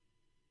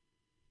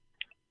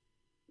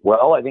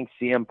 Well, I think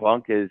CM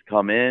Punk has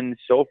come in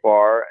so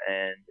far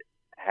and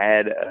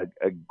had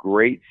a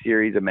great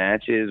series of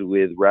matches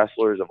with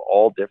wrestlers of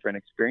all different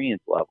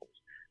experience levels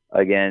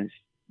against,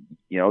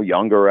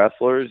 younger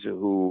wrestlers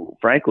who,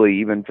 frankly,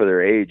 even for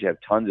their age, have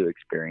tons of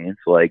experience,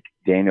 like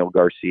Daniel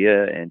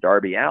Garcia and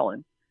Darby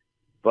Allin,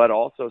 but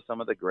also some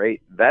of the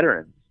great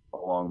veterans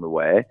along the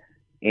way,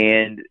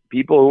 and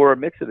people who are a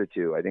mix of the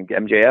two. I think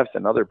MJF's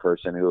another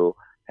person who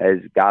has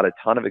got a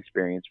ton of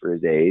experience for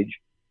his age,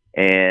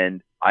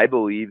 and I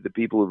believe the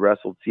people who've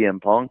wrestled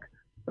CM Punk,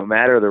 no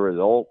matter the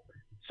result,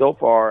 so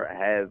far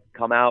have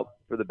come out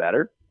for the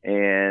better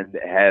and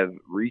have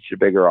reached a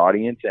bigger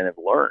audience and have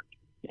learned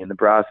in the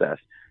process.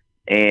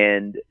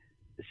 And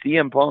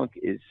CM Punk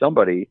is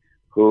somebody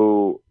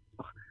who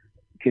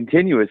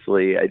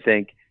continuously, I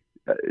think,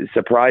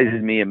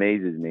 surprises me,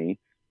 amazes me.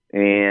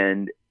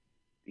 And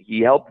he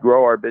helped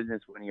grow our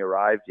business when he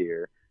arrived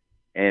here.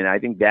 And I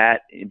think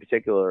that in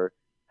particular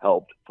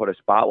helped put a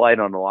spotlight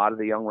on a lot of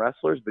the young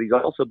wrestlers, but he's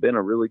also been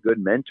a really good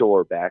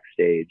mentor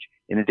backstage,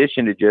 in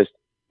addition to just,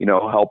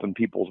 helping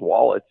people's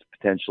wallets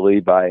potentially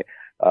by,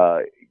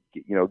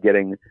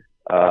 getting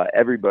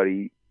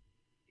everybody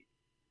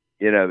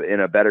in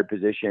a better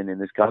position in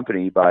this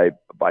company by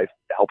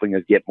helping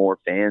us get more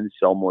fans,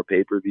 sell more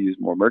pay-per-views,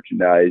 more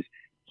merchandise.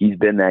 He's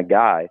been that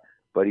guy,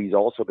 but he's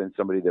also been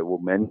somebody that will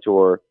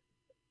mentor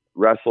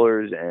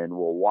wrestlers and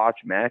will watch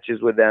matches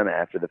with them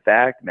after the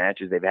fact,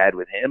 matches they've had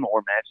with him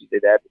or matches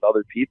they've had with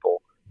other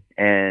people.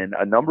 And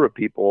a number of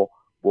people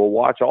will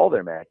watch all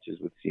their matches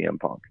with CM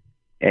Punk.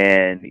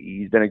 And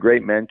he's been a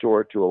great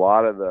mentor to a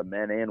lot of the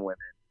men and women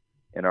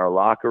in our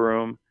locker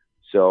room.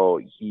 So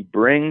he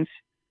brings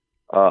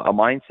a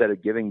mindset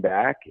of giving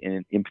back,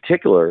 in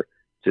particular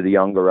to the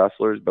younger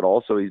wrestlers, but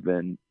also he's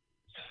been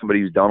somebody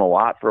who's done a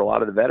lot for a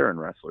lot of the veteran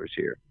wrestlers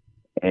here.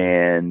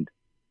 And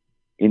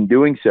in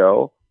doing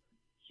so,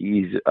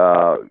 he's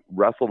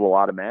wrestled a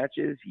lot of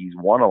matches. He's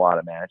won a lot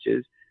of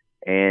matches,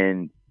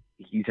 and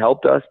he's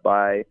helped us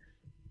by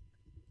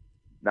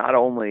not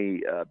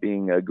only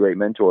being a great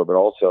mentor, but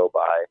also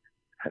by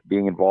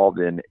being involved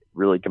in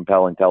really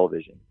compelling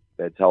television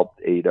that's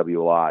helped AEW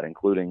a lot,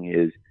 including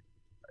his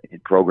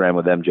program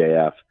with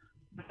MJF.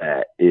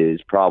 that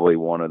is probably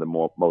one of the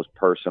most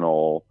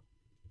personal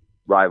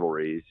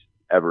rivalries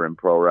ever in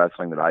pro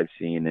wrestling that I've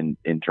seen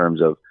in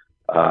terms of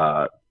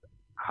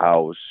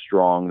how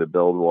strong the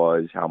build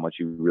was, how much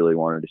you really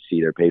wanted to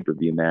see their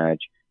pay-per-view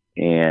match,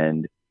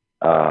 and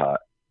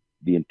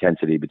the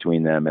intensity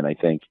between them. And I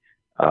think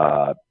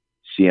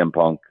CM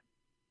Punk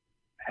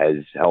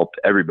has helped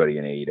everybody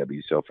in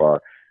AEW so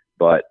far.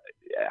 But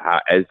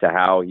as to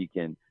how he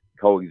can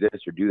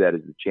coexist or do that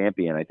as the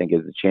champion, I think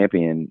as the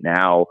champion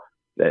now,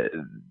 that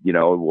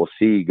we'll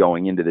see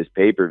going into this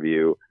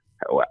pay-per-view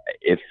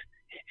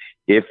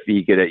if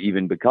he could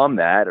even become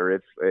that, or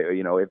if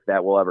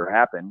that will ever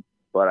happen.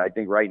 But I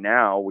think right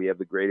now we have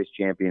the greatest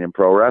champion in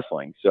pro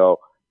wrestling. So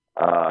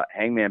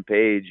Hangman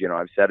Page,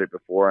 I've said it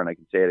before and I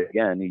can say it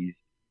again, he's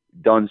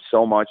done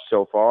so much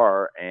so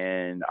far,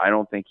 and I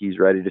don't think he's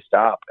ready to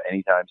stop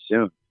anytime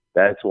soon.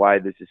 That's why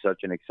this is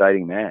such an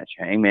exciting match.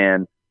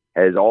 Hangman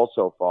has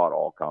also fought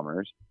all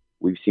comers.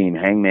 We've seen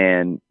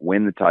Hangman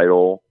win the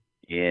title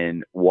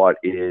in what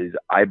is,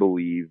 I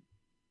believe,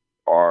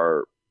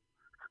 our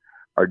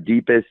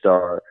deepest,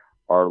 our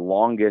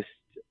longest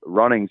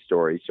running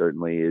story,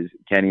 certainly, is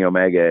Kenny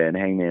Omega and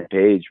Hangman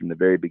Page from the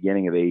very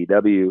beginning of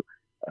AEW.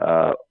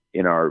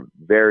 In our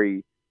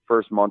very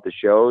first month of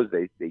shows,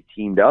 they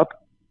teamed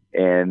up,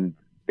 and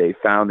they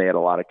found they had a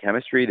lot of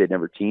chemistry. They'd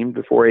never teamed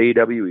before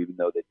AEW, even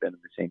though they'd been in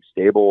the same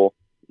stable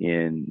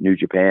in New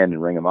Japan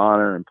and Ring of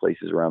Honor and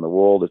places around the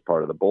world as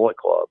part of the Bullet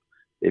Club.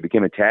 They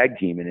became a tag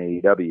team in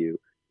AEW.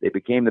 They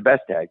became the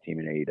best tag team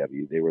in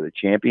AEW. They were the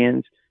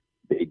champions.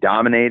 They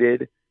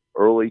dominated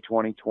early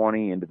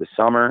 2020 into the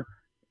summer.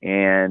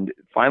 And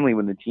finally,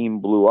 when the team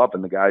blew up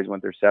and the guys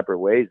went their separate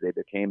ways, they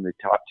became the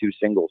top two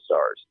single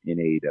stars in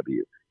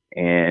AEW.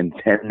 And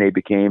then they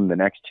became the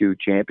next two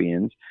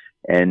champions.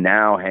 And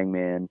now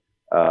Hangman,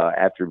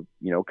 after,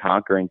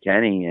 conquering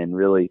Kenny and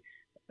really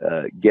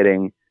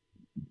getting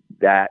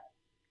that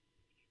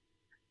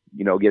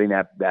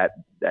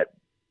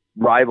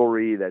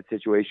rivalry, that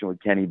situation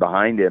with Kenny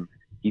behind him,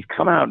 he's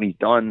come out and he's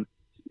done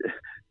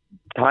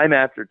time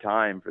after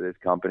time for this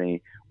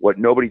company what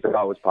nobody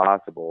thought was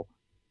possible.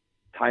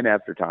 Time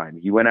after time,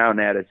 he went out and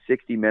had a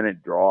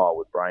 60-minute draw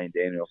with Bryan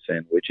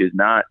Danielson, which is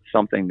not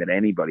something that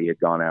anybody had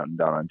gone out and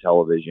done on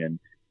television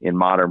in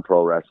modern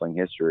pro wrestling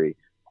history.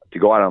 To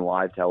go out on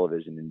live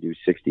television and do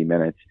 60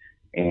 minutes,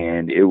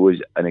 and it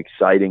was an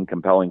exciting,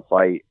 compelling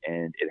fight,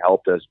 and it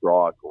helped us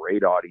draw a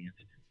great audience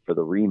for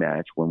the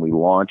rematch when we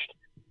launched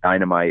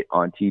Dynamite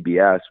on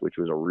TBS, which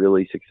was a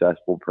really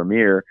successful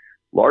premiere,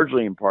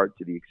 largely in part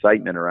to the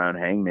excitement around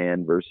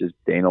Hangman versus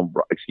Bryan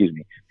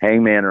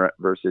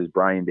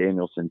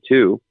Danielson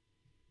 2.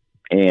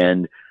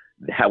 And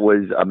that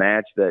was a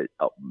match that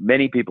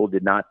many people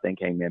did not think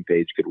Hangman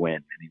Page could win,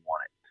 and he won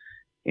it.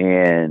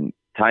 And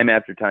time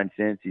after time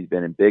since, he's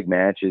been in big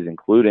matches,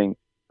 including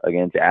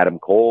against Adam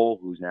Cole,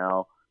 who's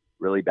now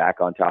really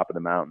back on top of the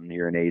mountain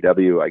here in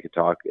AEW. I could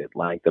talk at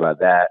length about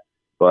that.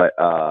 But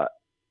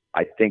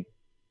I think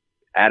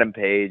Adam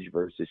Page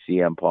versus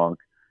CM Punk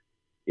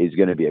is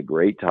going to be a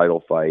great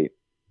title fight.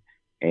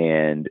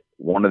 And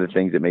one of the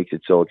things that makes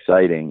it so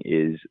exciting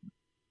is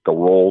the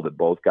role that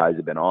both guys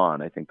have been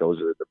on. I think those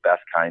are the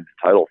best kinds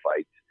of title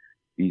fights.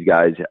 These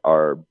guys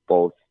are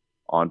both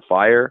on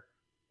fire.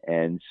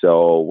 And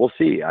so we'll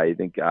see. I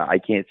think I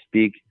can't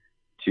speak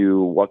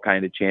to what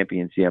kind of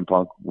champion CM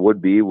Punk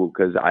would be,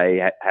 because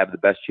I have the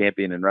best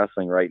champion in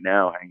wrestling right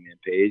now, Hangman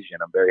Page,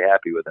 and I'm very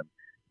happy with him.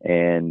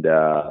 And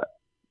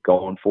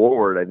going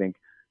forward, I think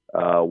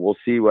we'll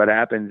see what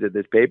happens at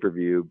this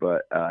pay-per-view,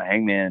 but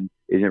Hangman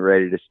isn't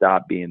ready to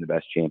stop being the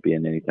best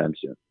champion anytime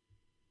soon.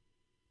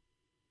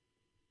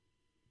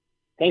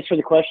 Thanks for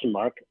the question,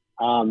 Mark.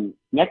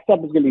 Next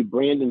up is going to be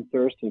Brandon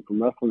Thurston from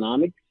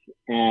WrestleNomics,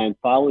 and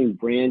following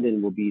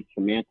Brandon will be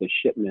Samantha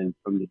Shipman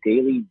from the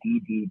Daily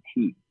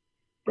DDT.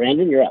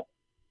 Brandon, you're up.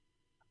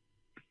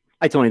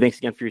 Hi, Tony. Thanks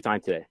again for your time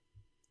today.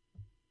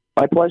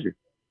 My pleasure.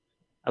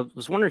 I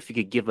was wondering if you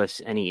could give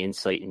us any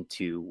insight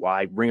into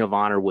why Ring of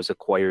Honor was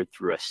acquired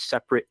through a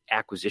separate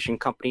acquisition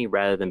company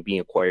rather than being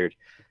acquired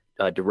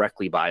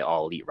directly by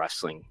All Elite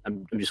Wrestling.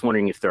 I'm just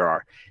wondering if there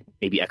are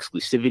maybe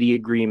exclusivity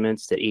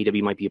agreements that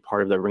AEW might be a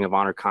part of the Ring of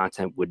Honor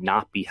content would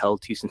not be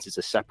held to since it's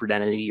a separate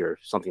entity or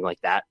something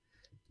like that.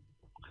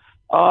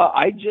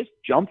 I just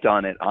jumped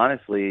on it,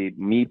 honestly,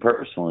 me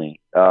personally.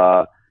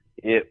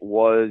 It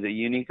was a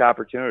unique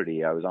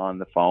opportunity. I was on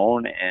the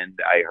phone and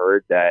I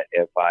heard that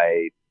if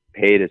I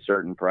paid a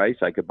certain price,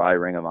 I could buy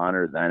Ring of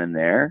Honor then and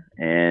there.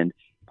 And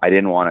I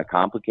didn't want to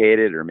complicate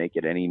it or make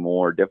it any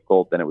more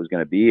difficult than it was going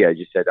to be. I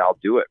just said, I'll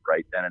do it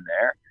right then and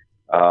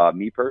there,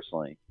 me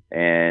personally.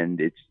 And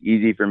it's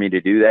easy for me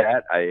to do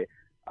that.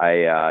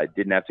 I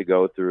didn't have to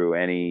go through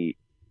any,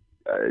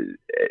 I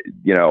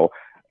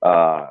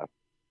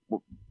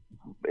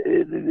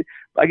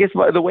guess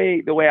the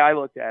way I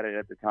looked at it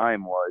at the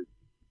time was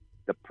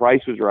the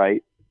price was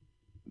right,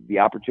 the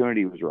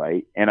opportunity was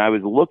right, and I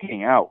was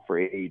looking out for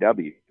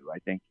AEW. I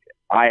think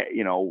I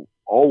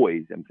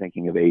always am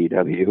thinking of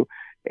AEW,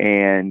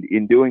 and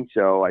in doing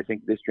so, I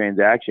think this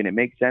transaction, it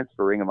makes sense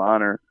for Ring of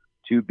Honor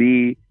to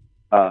be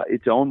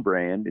its own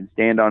brand and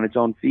stand on its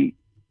own feet.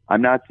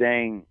 I'm not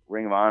saying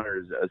Ring of Honor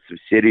is a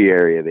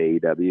subsidiary of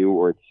AEW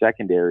or it's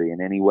secondary in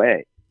any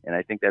way. And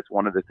I think that's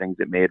one of the things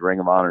that made Ring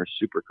of Honor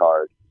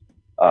Supercard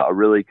a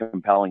really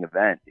compelling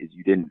event is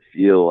you didn't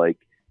feel like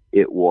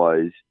it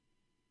was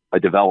a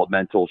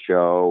developmental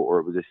show or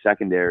it was a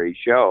secondary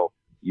show.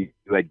 You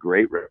had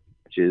great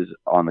matches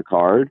on the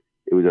card.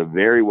 It was a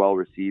very well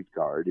received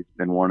card. It's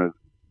been one of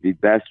the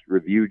best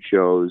reviewed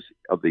shows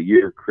of the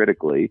year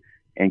critically,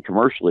 and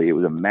commercially it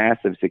was a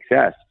massive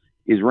success.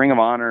 Is Ring of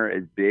Honor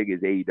as big as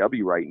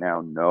AEW right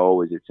now?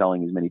 No. Is it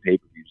selling as many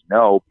pay-per-views?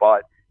 No.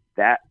 But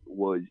that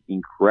was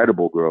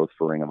incredible growth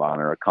for Ring of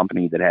Honor, a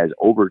company that has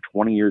over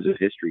 20 years of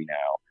history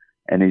now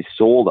and has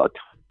sold a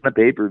ton of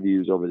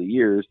pay-per-views over the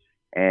years.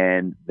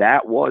 And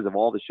that was, of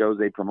all the shows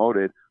they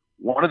promoted,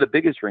 one of the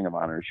biggest Ring of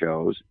Honor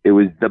shows. It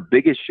was the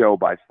biggest show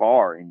by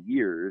far in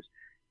years.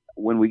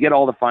 When we get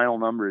all the final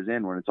numbers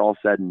in, when it's all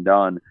said and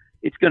done,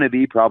 it's going to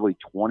be probably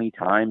 20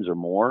 times or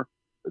more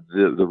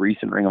the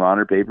recent Ring of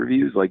Honor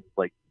pay-per-views, like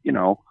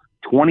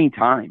 20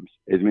 times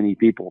as many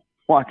people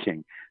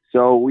watching.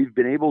 So we've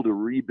been able to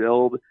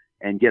rebuild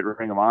and get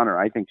Ring of Honor,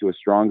 I think, to a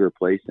stronger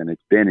place than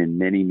it's been in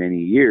many, many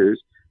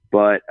years.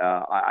 But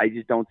I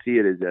just don't see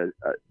it as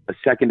a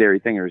secondary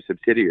thing or a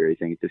subsidiary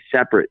thing. It's a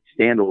separate,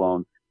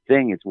 standalone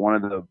thing. It's one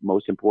of the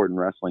most important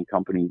wrestling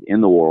companies in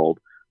the world.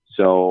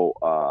 So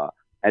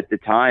at the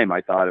time,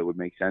 I thought it would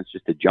make sense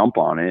just to jump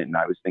on it. And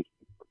I was thinking,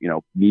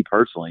 me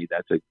personally,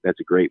 that's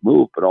a great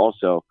move. But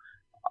also,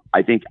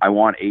 I think I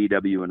want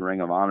AEW and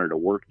Ring of Honor to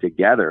work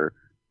together.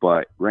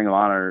 But Ring of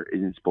Honor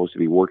isn't supposed to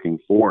be working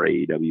for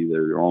AEW.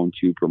 They're their own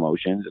two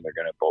promotions, and they're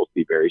going to both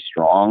be very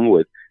strong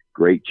with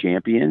great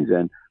champions.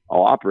 And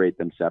I'll operate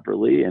them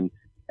separately. And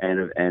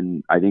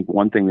I think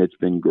one thing that's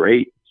been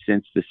great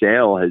since the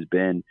sale has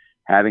been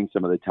having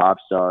some of the top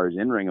stars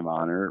in Ring of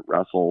Honor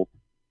wrestle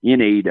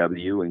in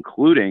AEW,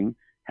 including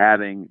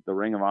having the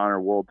Ring of Honor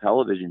World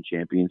Television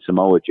Champion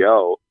Samoa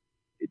Joe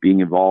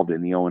being involved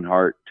in the Owen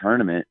Hart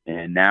tournament,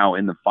 and now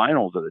in the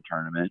finals of the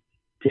tournament,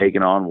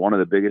 taking on one of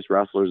the biggest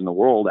wrestlers in the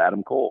world,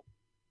 Adam Cole.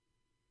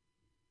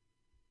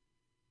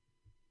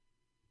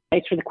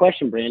 Thanks for the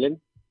question, Brandon.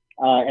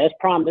 As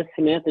promised,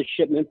 Samantha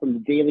Shipman from the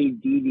Daily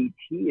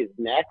DDT is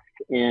next,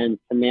 and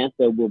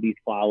Samantha will be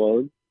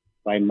followed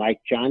by Mike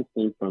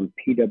Johnson from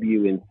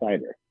PW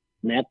Insider.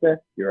 Samantha,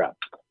 you're up.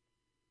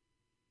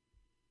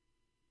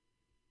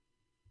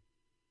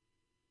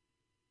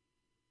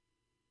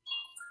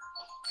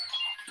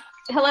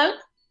 Hello?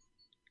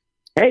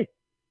 Hey.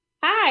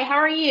 Hi, how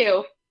are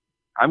you?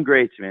 I'm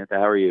great, Samantha.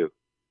 How are you?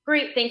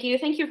 Great, thank you.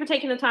 Thank you for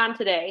taking the time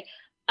today.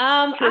 Sure.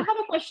 I have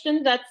a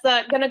question that's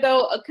going to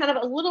go kind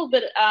of a little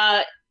bit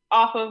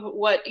off of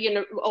what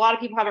a lot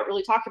of people haven't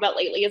really talked about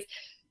lately.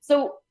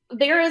 So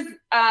there is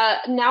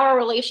now a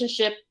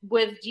relationship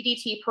with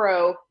DDT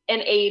Pro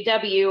and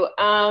AEW,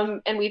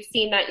 and we've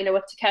seen that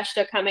with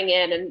Takeshita coming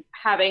in and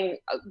having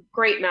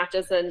great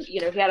matches, and he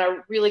had a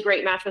really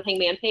great match with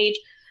Hangman Page.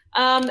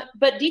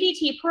 But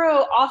DDT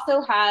Pro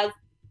also has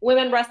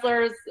women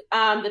wrestlers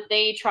that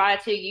they try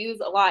to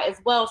use a lot as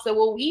well. So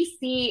will we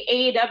see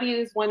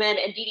AEW's women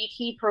and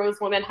DDT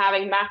Pro's women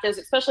having matches,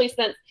 especially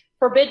since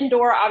Forbidden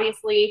Door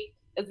obviously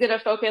is going to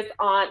focus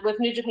on, with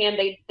New Japan,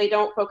 they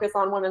don't focus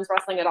on women's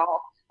wrestling at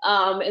all.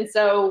 And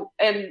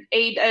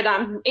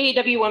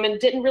AEW women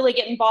didn't really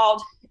get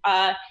involved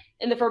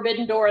in the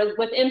Forbidden Door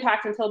with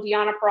Impact until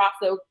Deonna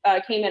Purrazzo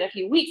came in a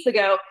few weeks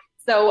ago.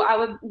 So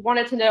I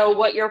wanted to know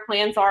what your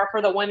plans are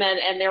for the women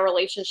and their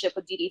relationship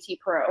with DDT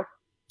Pro.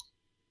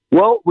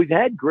 Well, we've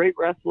had great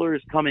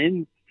wrestlers come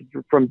in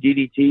from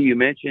DDT. You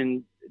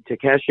mentioned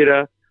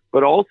Takeshita,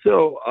 but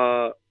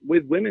also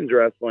with women's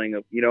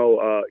wrestling,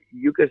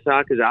 Yuka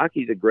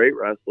Sakazaki is a great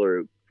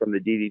wrestler from the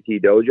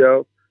DDT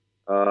dojo.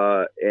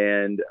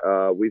 And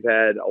we've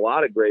had a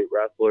lot of great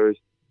wrestlers,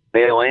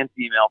 male and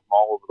female, from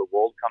all over the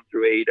world come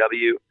through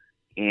AEW.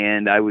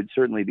 And I would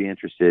certainly be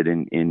interested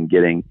in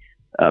getting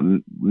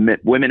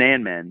women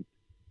and men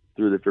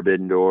through the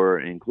Forbidden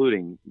Door,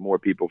 including more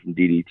people from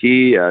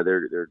DDT.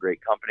 They're a great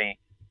company.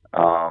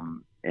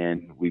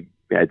 And we've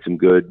had some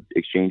good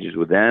exchanges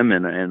with them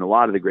and a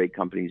lot of the great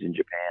companies in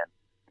Japan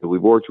that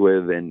we've worked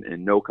with, and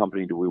no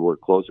company do we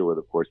work closer with,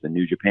 of course, than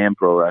New Japan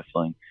Pro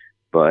Wrestling,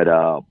 but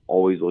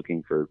always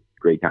looking for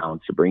great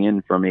talents to bring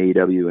in from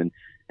AEW.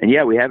 And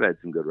yeah, we have had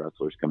some good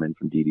wrestlers come in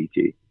from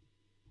DDT.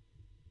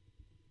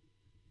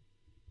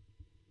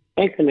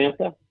 Thanks,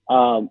 Samantha.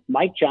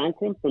 Mike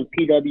Johnson from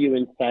PW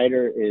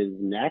Insider is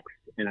next,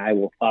 and I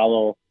will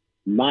follow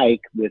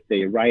Mike with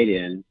a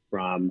write-in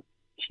from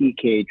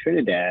TK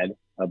Trinidad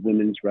of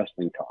Women's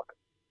Wrestling Talk.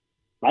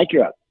 Mike,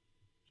 you're up.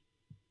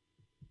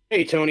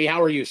 Hey, Tony.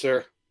 How are you,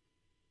 sir?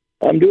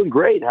 I'm doing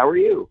great. How are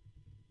you?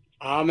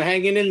 I'm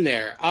hanging in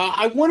there.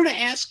 I wanted to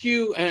ask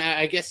you, and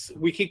I guess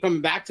we keep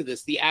coming back to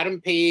this, the Adam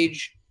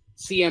Page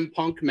CM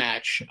Punk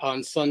match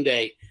on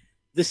Sunday.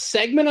 The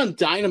segment on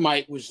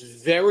Dynamite was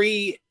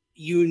very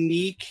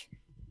unique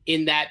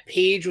in that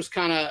Page was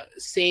kind of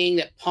saying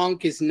that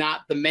Punk is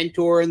not the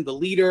mentor and the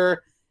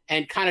leader,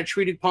 and kind of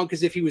treated Punk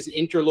as if he was an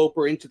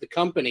interloper into the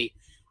company.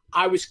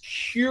 I was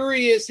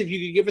curious if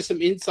you could give us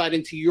some insight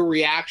into your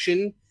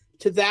reaction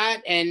to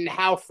that and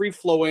how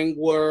free-flowing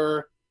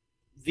were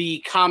the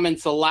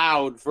comments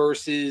allowed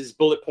versus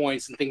bullet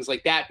points and things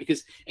like that,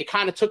 because it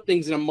kind of took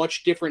things in a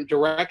much different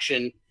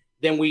direction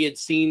than we had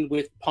seen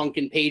with Punk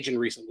and Page in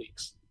recent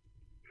weeks.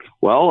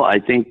 Well, I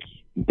think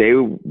they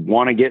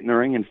want to get in the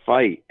ring and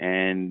fight,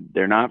 and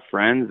they're not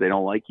friends. They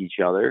don't like each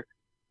other.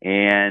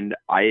 And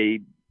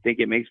I think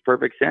it makes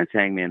perfect sense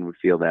Hangman would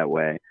feel that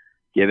way,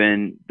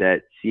 given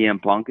that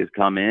CM Punk has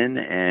come in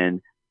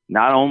and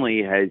not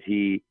only has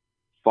he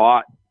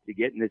fought to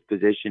get in this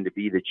position to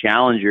be the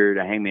challenger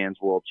to Hangman's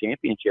World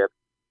Championship,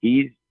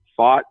 he's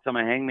fought some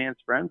of Hangman's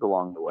friends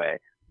along the way.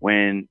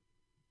 When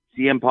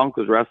CM Punk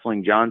was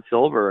wrestling John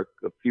Silver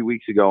a few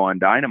weeks ago on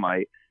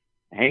Dynamite,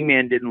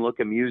 Hangman didn't look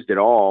amused at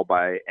all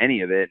by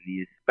any of it, and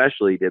he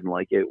especially didn't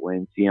like it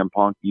when CM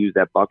Punk used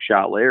that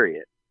buckshot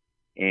lariat.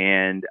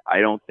 And I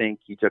don't think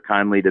he took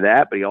kindly to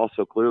that, but he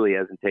also clearly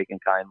hasn't taken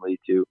kindly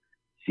to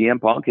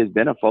CM Punk has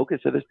been a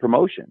focus of this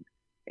promotion,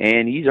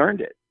 and he's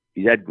earned it.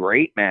 He's had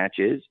great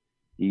matches.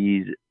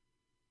 He's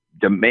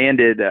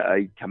commanded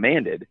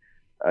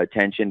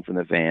attention from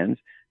the fans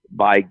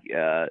by,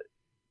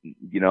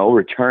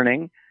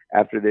 returning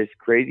after this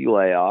crazy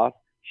layoff,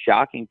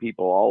 shocking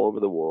people all over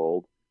the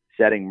world,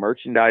 setting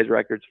merchandise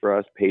records for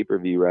us,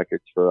 pay-per-view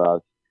records for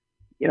us.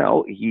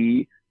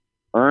 He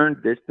earned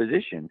this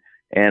position.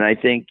 And I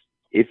think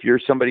if you're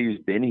somebody who's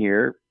been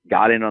here,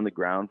 got in on the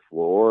ground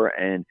floor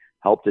and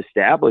helped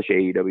establish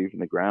AEW from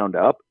the ground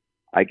up,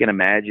 I can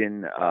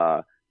imagine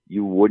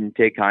you wouldn't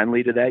take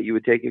kindly to that. You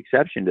would take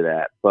exception to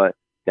that. But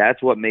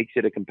that's what makes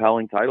it a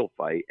compelling title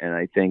fight. And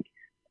I think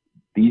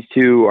these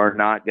two are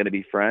not going to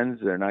be friends.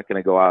 They're not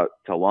going to go out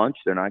to lunch.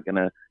 They're not going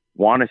to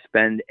want to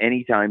spend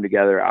any time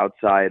together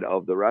outside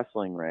of the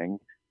wrestling ring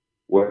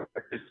where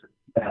they're just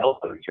the hell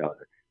out of each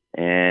other.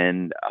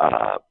 And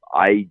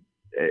I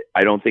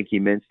don't think he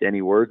minced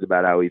any words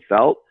about how he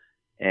felt.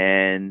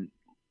 And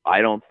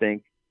I don't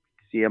think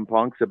CM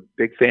Punk's a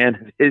big fan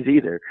of his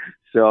either.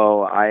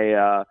 So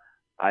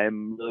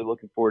I'm really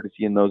looking forward to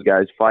seeing those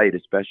guys fight,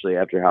 especially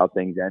after how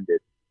things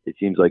ended. It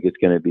seems like it's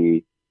going to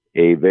be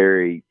a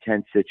very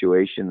tense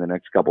situation the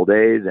next couple of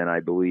days, and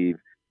I believe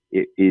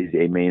it is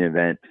a main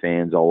event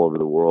fans all over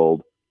the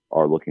world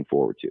are looking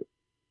forward to.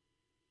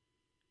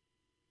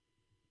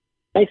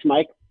 Thanks,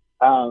 Mike.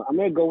 I'm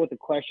going to go with a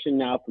question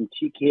now from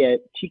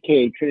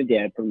TK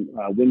Trinidad from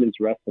Women's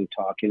Wrestling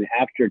Talk. And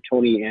after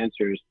Tony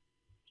answers,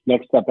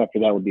 next up after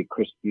that will be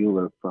Chris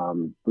Bueller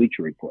from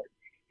Bleacher Report.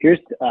 Here's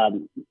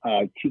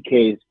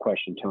TK's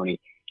question,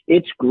 Tony.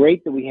 It's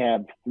great that we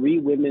have 3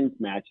 women's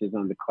matches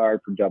on the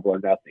card for Double or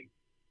Nothing.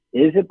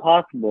 Is it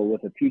possible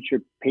with a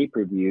future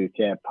pay-per-view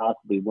to have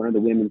possibly one of the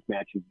women's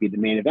matches be the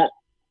main event?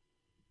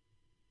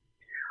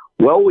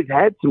 Well, we've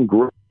had some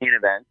great main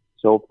events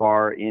so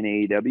far in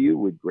AEW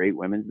with great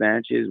women's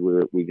matches.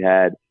 We've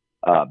had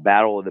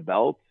Battle of the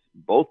Belts.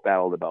 Both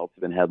Battle of the Belts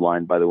have been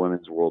headlined by the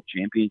Women's World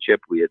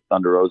Championship. We had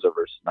Thunder Rosa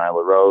versus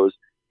Nyla Rose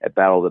at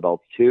Battle of the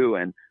Belts 2,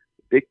 and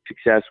big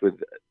success with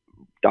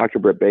Dr.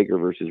 Britt Baker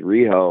versus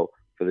Riho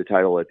for the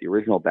title at the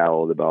original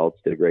Battle of the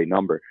Belts. Did a great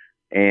number.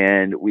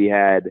 And we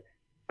had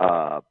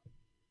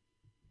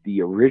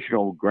the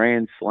original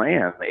Grand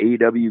Slam,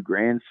 AEW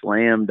Grand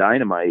Slam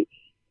Dynamite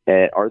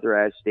at Arthur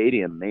Ashe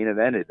Stadium, main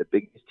evented, the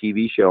biggest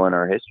TV show in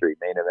our history,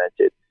 main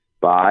evented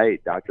by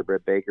Dr.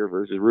 Britt Baker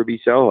versus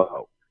Ruby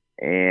Soho.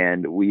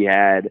 And we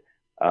had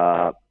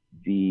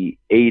the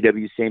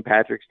AEW St.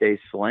 Patrick's Day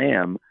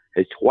Slam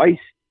has twice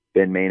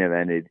been main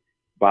evented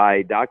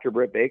by Dr.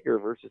 Britt Baker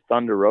versus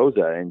Thunder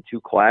Rosa in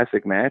 2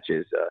 classic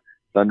matches.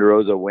 Thunder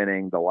Rosa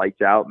winning the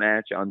Lights Out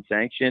match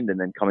unsanctioned and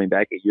then coming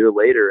back a year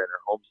later in her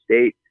home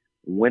state,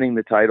 winning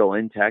the title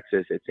in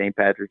Texas at St.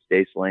 Patrick's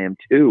Day Slam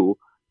 2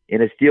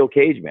 in a steel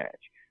cage match.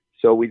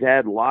 So we've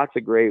had lots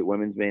of great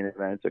women's main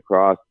events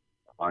across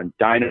on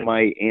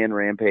Dynamite and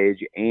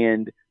Rampage.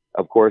 And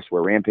of course,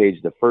 where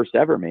Rampage, the first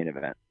ever main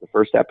event, the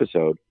first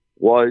episode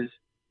was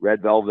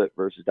Red Velvet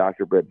versus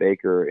Dr. Britt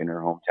Baker in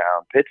her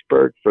hometown,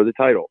 Pittsburgh, for the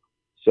title.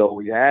 So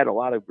we had a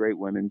lot of great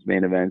women's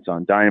main events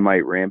on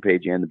Dynamite,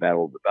 Rampage, and the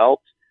Battle of the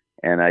Belts.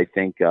 And I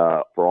think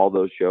for all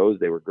those shows,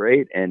 they were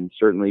great. And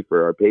certainly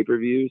for our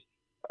pay-per-views,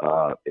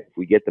 if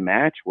we get the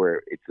match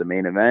where it's the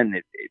main event,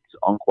 it's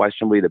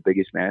unquestionably the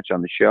biggest match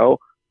on the show,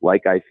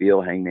 like I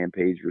feel Hangman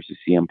Page versus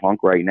CM Punk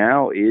right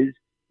now is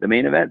the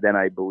main event, then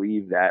I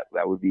believe that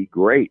would be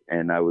great.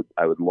 And I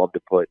would love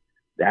to put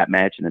that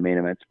match in the main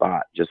event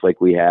spot, just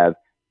like we have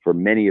for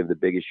many of the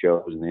biggest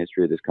shows in the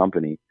history of this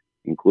company,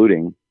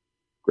 including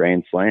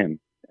Grand Slam,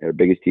 our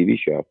biggest TV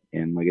show.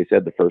 And like I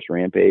said, the first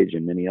Rampage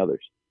and many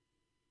others.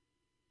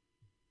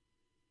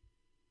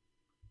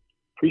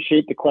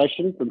 Appreciate the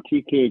question from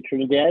TK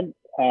Trinidad.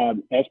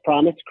 As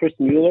promised, Chris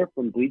Mueller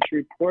from Bleacher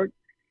Report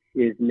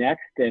is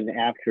next. And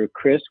after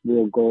Chris,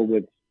 we'll go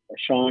with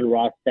Sean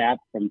Ross Sapp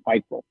from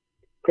Fightful.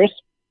 Chris?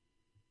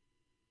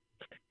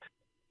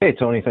 Hey,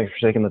 Tony, thanks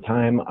for taking the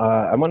time.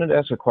 I wanted to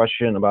ask a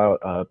question about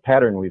a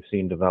pattern we've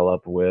seen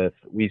develop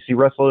we see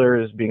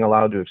wrestlers being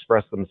allowed to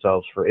express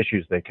themselves for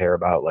issues they care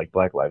about, like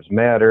Black Lives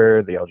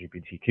Matter, the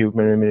LGBTQ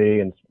community,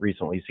 and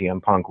recently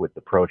CM Punk with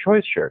the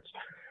pro-choice shirts.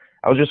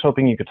 I was just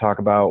hoping you could talk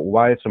about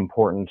why it's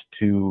important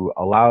to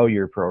allow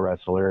your pro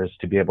wrestlers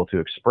to be able to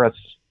express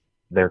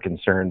their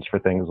concerns for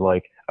things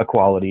like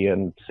equality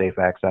and safe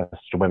access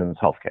to women's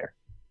health care.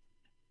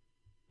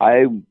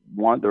 I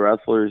want the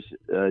wrestlers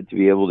to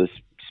be able to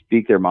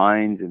speak their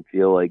minds and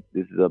feel like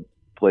this is a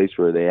place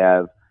where they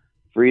have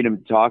freedom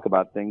to talk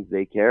about things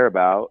they care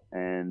about.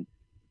 And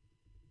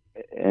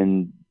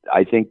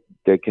I think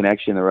the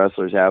connection the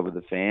wrestlers have with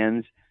the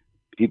fans,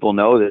 people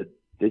know that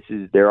this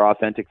is their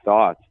authentic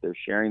thoughts. They're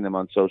sharing them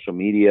on social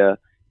media.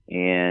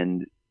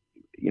 And,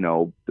 you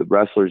know, the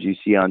wrestlers you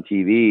see on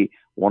TV,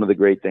 one of the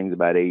great things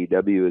about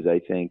AEW is I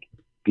think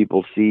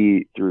people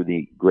see through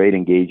the great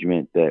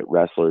engagement that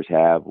wrestlers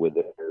have with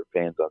their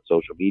fans on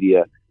social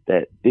media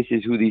that this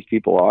is who these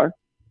people are.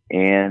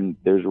 And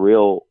there's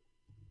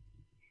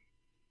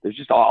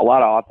just a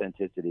lot of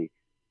authenticity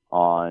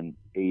on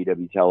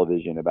AEW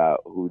television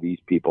about who these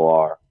people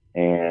are.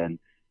 And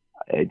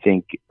I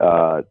think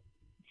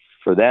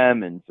for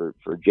them and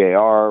for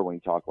JR, when he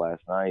talked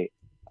last night,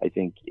 I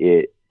think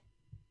it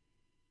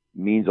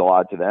means a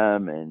lot to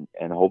them, and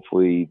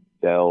hopefully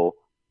they'll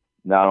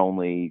not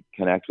only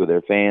connect with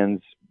their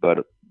fans,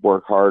 but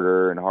work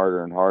harder and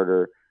harder and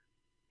harder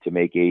to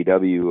make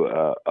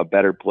AEW a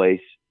better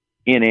place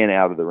in and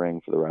out of the ring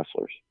for the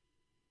wrestlers.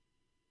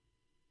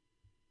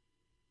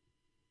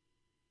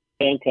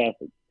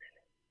 Fantastic.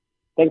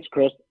 Thanks,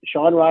 Chris.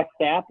 Sean Ross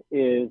Sapp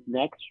is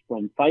next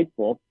from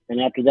Fightful, and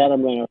after that,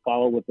 I'm going to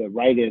follow with a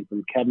write-in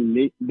from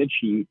Kevin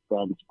Mitchie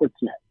from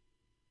Sportsnet.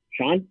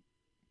 Sean?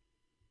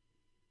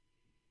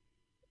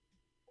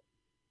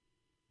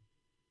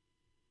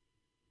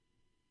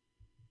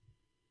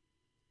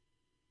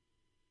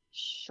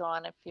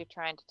 Sean, if you're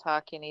trying to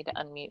talk, you need to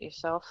unmute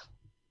yourself.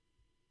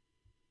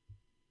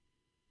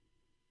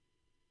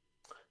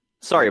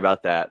 Sorry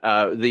about that.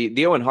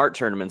 The Owen Hart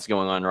tournament's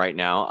going on right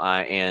now,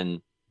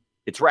 and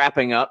it's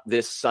wrapping up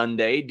this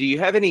Sunday. Do you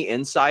have any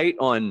insight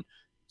on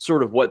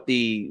sort of what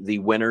the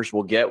winners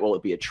will get? Will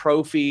it be a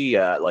trophy,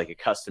 like a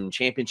custom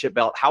championship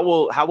belt? How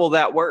will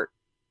that work?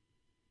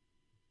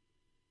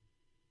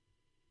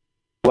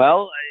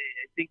 Well,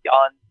 I think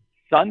on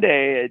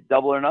Sunday at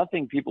Double or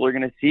Nothing, people are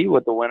going to see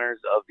what the winners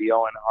of the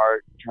Owen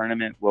Hart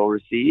tournament will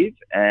receive,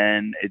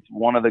 and it's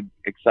one of the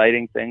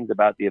exciting things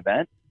about the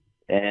event.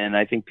 And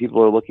I think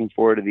people are looking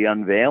forward to the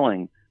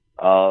unveiling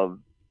of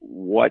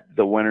what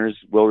the winners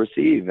will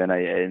receive,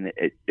 and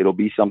it'll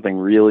be something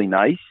really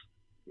nice.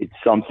 It's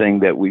something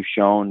that we've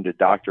shown to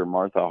Dr.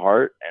 Martha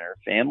Hart and her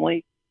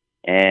family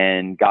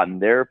and gotten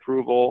their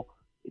approval.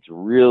 It's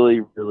really,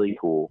 really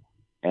cool.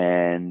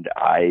 And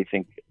I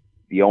think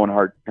the Owen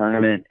Hart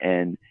tournament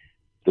and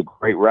the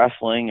great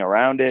wrestling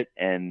around it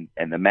and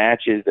the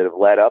matches that have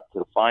led up to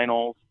the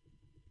finals,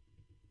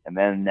 and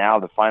then now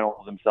the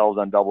finals themselves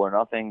on Double or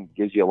Nothing,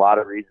 gives you a lot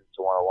of reasons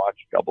to want to watch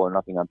Double or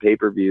Nothing on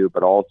pay-per-view,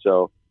 but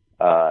also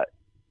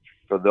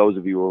for those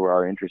of you who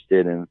are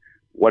interested in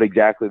what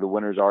exactly the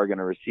winners are going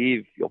to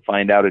receive, you'll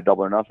find out at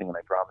Double or Nothing, and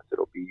I promise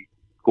it'll be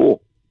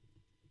cool.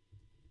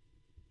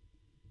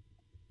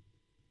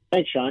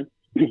 Thanks, Sean.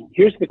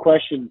 Here's the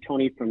question,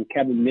 Tony, from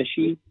Kevin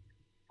Mitchie.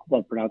 Hope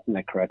I'm pronouncing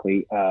that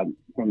correctly,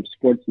 from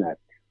Sportsnet.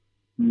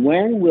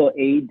 When will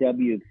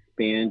AEW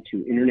expand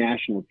to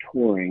international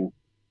touring,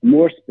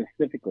 more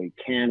specifically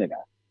Canada?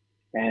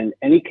 And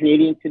any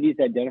Canadian cities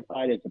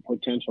identified as a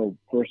potential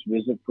first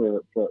visit for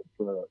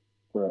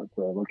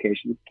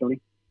locations, Tony?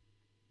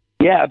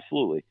 Yeah,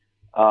 absolutely.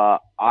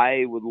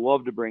 I would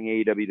love to bring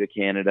AEW to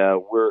Canada.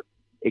 We're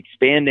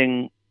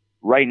expanding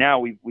right now.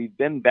 We've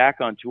been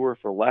back on tour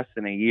for less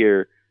than a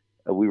year.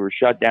 We were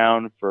shut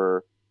down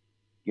for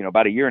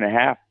about a year and a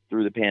half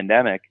through the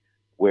pandemic,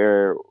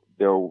 where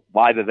their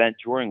live event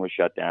touring was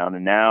shut down,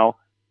 and now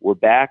we're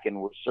back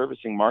and we're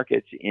servicing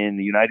markets in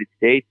the United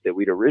States that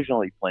we'd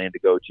originally planned to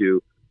go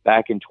to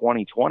back in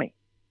 2020.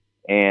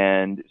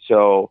 And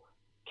so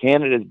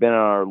Canada's been on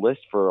our list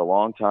for a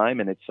long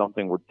time, and it's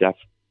something we're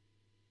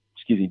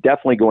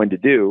definitely going to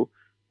do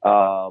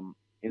in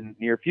the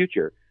near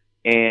future.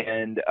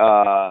 And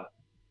I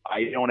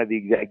don't have the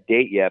exact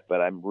date yet,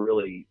 but I'm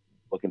really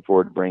looking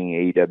forward to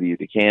bringing AEW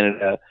to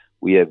Canada.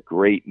 We have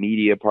great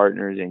media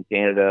partners in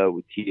Canada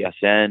with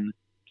TSN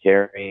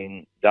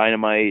carrying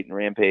Dynamite and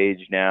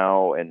Rampage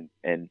now, and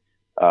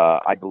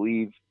I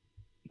believe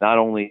not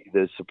only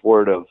the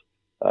support of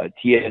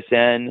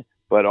TSN,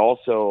 but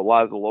also a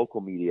lot of the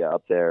local media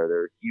up there.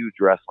 They're huge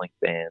wrestling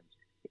fans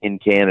in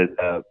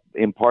Canada,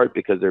 in part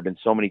because there have been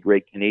so many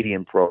great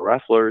Canadian pro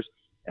wrestlers,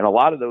 and a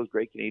lot of those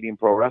great Canadian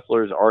pro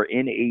wrestlers are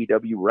in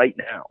AEW right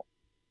now.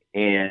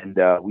 And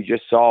we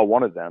just saw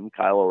one of them,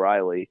 Kyle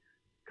O'Reilly,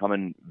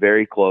 coming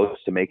very close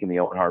to making the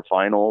Owen Hart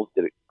finals,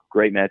 did a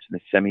great match in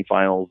the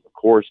semifinals. Of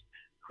course,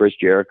 Chris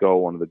Jericho,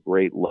 one of the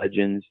great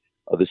legends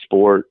of the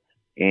sport,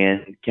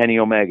 and Kenny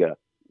Omega,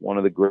 one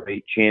of the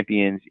great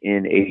champions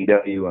in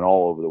AEW and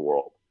all over the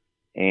world.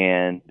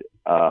 and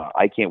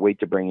I can't wait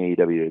to bring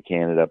AEW to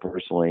Canada.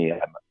 Personally,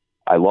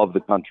 I love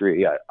the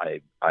country.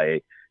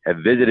 I have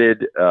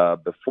visited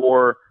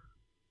before.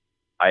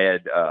 I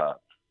had a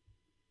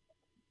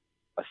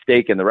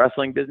stake in the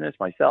wrestling business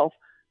myself,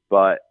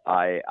 but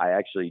I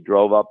actually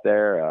drove up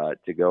there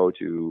to go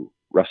to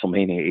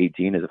WrestleMania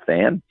 18 as a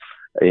fan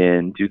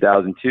in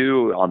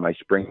 2002 on my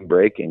spring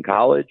break in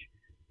college.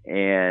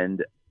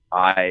 And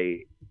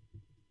I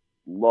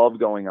love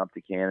going up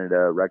to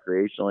Canada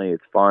recreationally.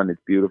 It's fun. It's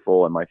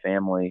beautiful. And my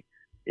family,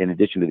 in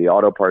addition to the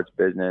auto parts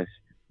business,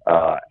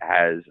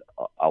 has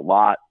a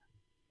lot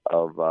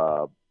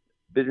of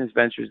business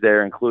ventures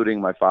there,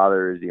 including my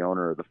father is the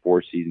owner of the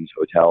Four Seasons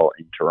Hotel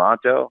in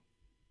Toronto.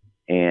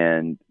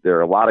 And there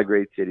are a lot of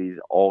great cities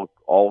all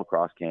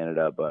across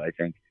Canada. But I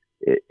think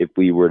if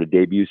we were to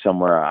debut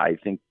somewhere, I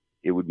think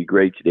it would be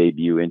great to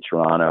debut in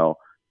Toronto,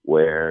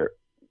 where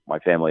my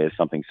family has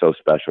something so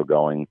special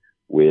going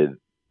with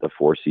the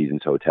Four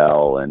Seasons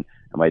Hotel. And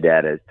my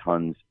dad has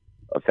tons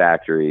of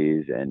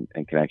factories and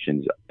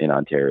connections in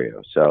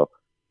Ontario. So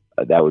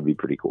that would be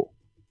pretty cool.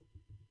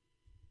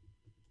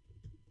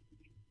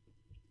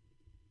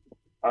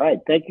 All right.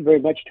 Thank you very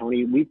much,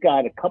 Tony. We've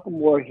got a couple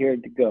more here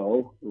to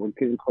go. We're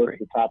getting close to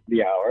the top of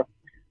the hour.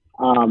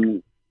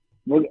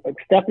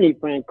 Stephanie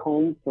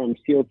Francone from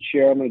Steel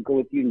Chair, I'm going to go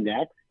with you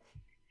next.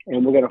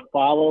 And we're going to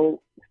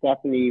follow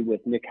Stephanie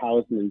with Nick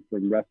Hausman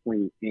from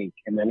Wrestling Inc.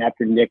 And then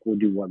after Nick, we'll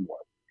do one more.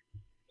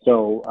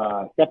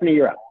 So, Stephanie,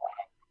 you're up.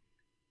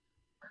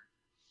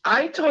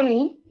 Hi,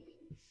 Tony.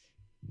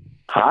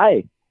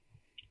 Hi.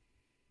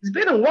 It's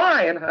been a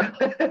while.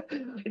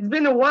 It's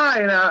been a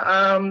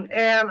while,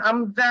 and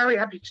I'm very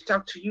happy to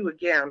talk to you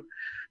again.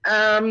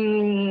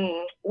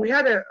 We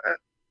had a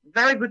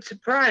very good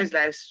surprise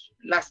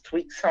last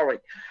week. Sorry.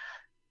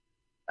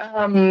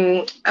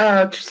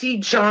 To see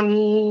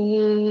Johnny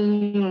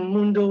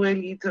Mundo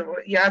Elite.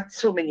 He had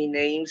so many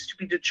names to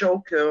be the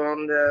Joker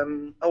on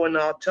the Owen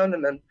Hart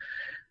tournament.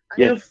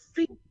 Yes. I'm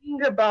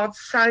thinking about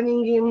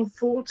signing him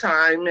full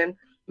time and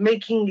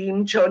making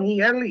him Johnny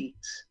Elite.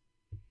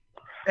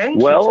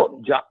 Thank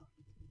you.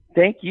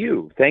 Thank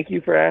you. Thank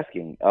you for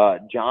asking.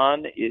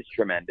 John is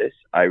tremendous.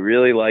 I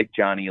really like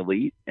Johnny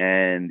Elite,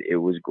 and it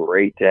was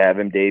great to have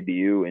him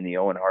debut in the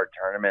Owen Hart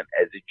tournament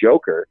as a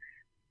Joker.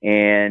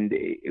 And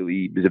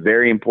he was a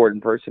very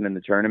important person in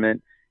the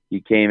tournament. He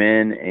came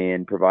in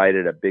and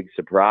provided a big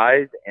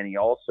surprise, and he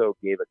also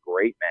gave a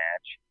great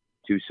match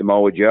to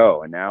Samoa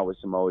Joe. And now with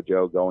Samoa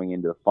Joe going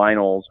into the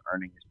finals,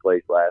 earning his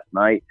place last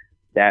night,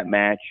 that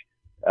match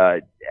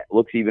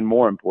looks even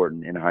more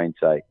important in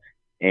hindsight.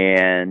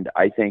 And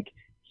I think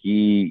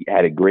he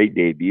had a great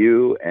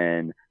debut,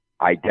 and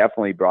I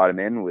definitely brought him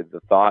in with the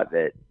thought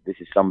that this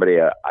is somebody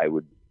I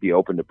would be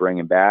open to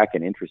bringing back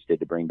and interested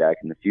to bring back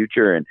in the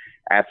future. And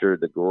after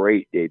the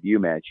great debut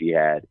match he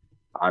had,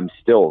 I'm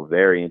still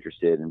very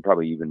interested, and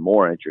probably even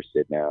more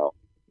interested now,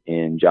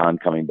 in John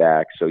coming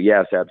back. So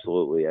yes,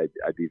 absolutely.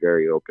 I'd be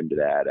very open to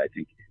that. I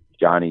think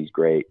Johnny's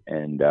great,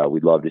 and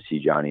we'd love to see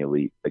Johnny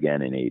Elite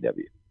again in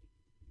AEW.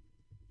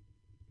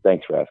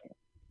 Thanks for asking.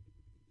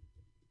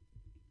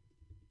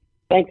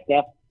 Thanks,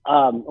 Steph.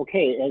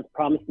 Okay, as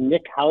promised,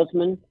 Nick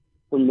Hausman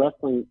from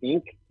Wrestling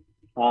Inc.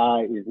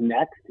 Is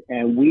next,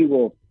 and we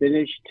will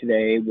finish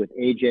today with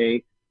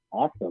AJ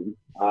Awesome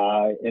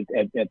at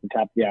the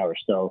top of the hour.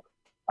 So,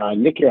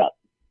 Nick, you're up.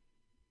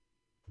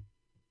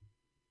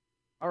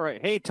 All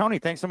right. Hey, Tony,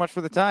 thanks so much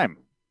for the time.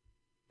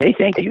 Hey,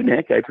 thank you,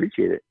 Nick. I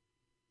appreciate it.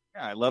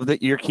 Yeah, I love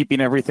that you're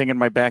keeping everything in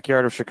my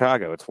backyard of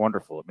Chicago. It's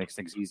wonderful. It makes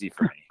things easy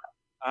for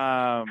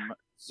me.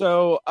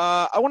 So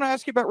I want to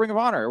ask you about Ring of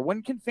Honor.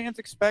 When can fans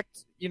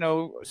expect,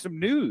 some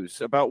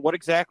news about what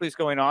exactly is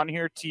going on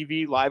here,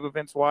 TV, live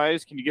events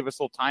wise? Can you give us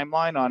a little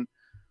timeline on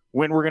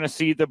when we're going to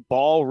see the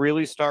ball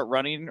really start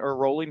running or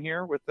rolling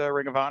here with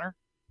Ring of Honor?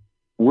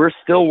 We're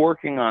still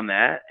working on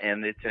that,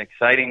 and it's an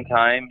exciting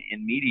time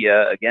in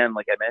media. Again,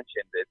 like I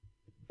mentioned,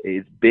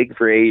 it's big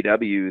for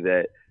AEW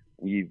that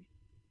we've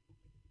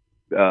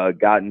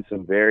gotten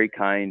some very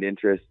kind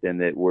interest,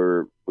 and that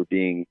we're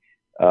being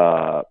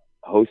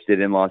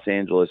hosted in Los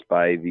Angeles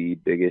by the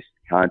biggest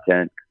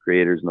content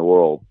creators in the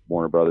world,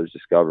 Warner Brothers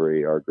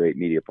Discovery, our great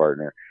media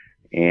partner.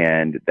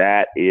 And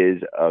that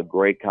is a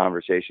great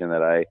conversation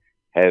that I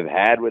have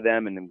had with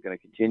them, and I'm going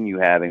to continue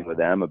having with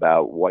them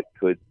about what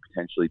could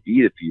potentially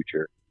be the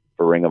future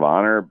for Ring of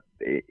Honor,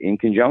 in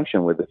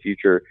conjunction with the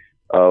future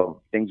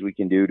of things we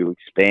can do to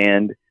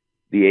expand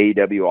the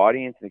AEW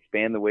audience and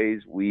expand the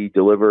ways we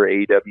deliver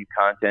AEW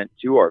content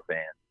to our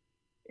fans,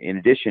 in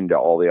addition to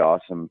all the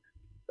awesome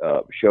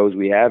shows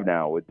we have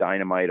now with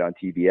Dynamite on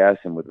TBS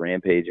and with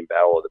Rampage and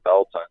Battle of the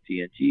Belts on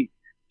TNT.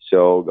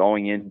 So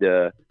going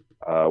into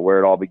where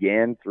it all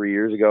began 3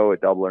 years ago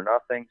at Double or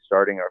Nothing,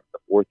 starting the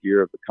fourth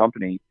year of the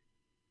company,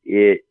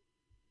 it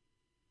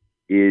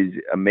is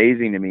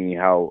amazing to me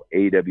how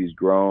AEW's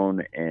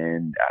grown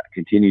and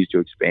continues to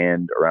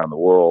expand around the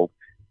world.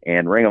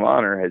 And Ring of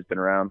Honor has been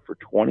around for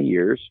 20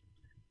 years,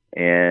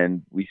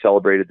 and we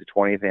celebrated the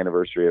 20th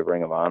anniversary of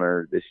Ring of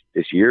Honor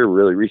this year,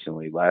 really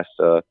recently,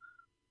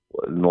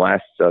 in the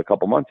last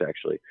couple months,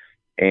 actually.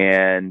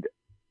 And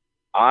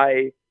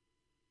I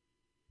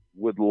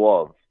would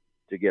love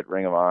to get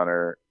Ring of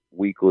Honor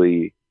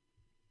weekly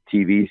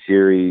TV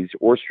series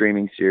or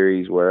streaming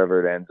series,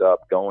 wherever it ends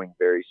up, going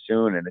very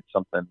soon. And it's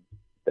something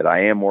that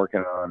I am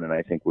working on and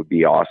I think would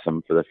be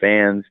awesome for the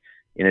fans.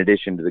 In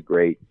addition to the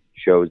great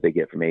shows they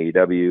get from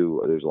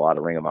AEW, there's a lot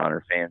of Ring of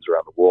Honor fans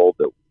around the world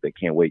that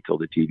can't wait till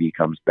the TV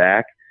comes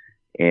back.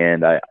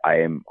 And I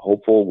am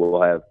hopeful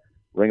we'll have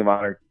Ring of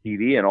Honor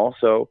TV and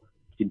also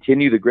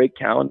continue the great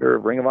calendar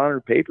of Ring of Honor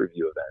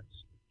pay-per-view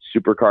events.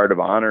 Supercard of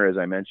Honor, as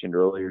I mentioned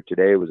earlier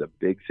today, was a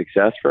big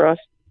success for us.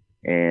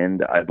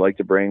 And I'd like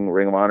to bring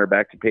Ring of Honor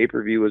back to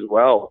pay-per-view as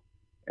well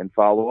and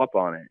follow up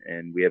on it.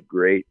 And we have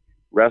great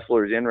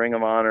wrestlers in Ring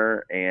of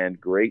Honor and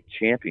great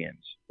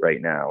champions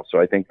right now. So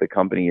I think the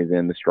company is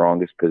in the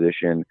strongest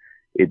position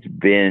it's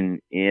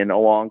been in a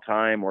long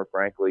time, or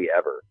frankly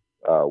ever,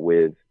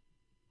 with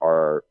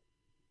our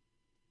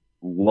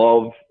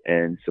love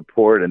and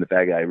support and the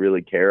fact that I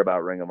really care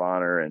about Ring of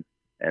Honor.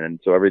 And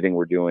so everything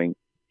we're doing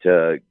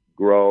to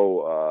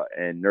grow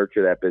and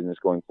nurture that business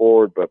going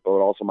forward, but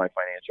also my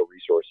financial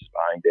resources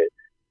behind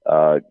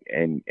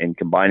it, and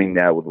combining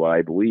that with what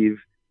I believe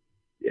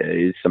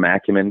is some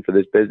acumen for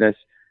this business,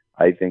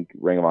 I think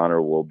Ring of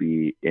Honor will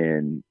be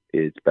in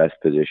its best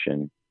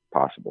position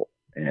possible.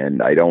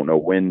 And I don't know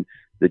when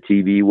the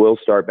TV will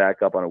start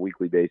back up on a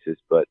weekly basis,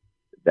 but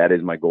that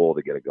is my goal,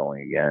 to get it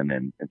going again,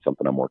 and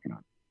something I'm working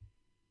on.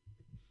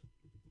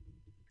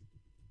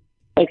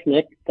 Thanks,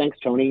 Nick. Thanks,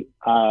 Tony.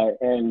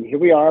 And here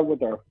we are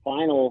with our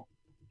final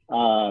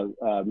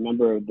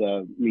member of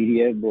the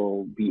media.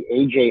 Will be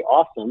AJ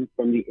Awesome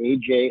from the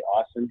AJ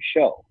Awesome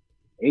Show.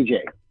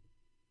 AJ.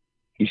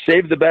 You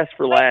saved the best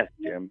for last,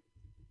 Jim.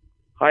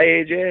 Hi,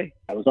 AJ.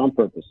 That was on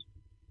purpose.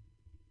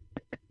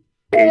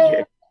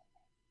 AJ.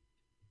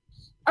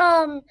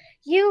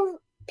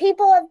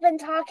 People have been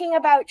talking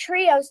about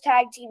trios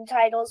tag team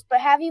titles, but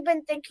have you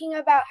been thinking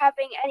about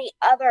having any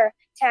other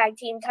tag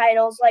team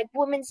titles, like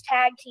women's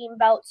tag team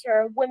belts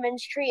or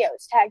women's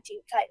trios tag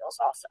team titles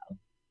also?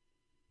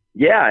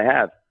 Yeah, I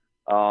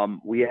have.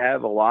 We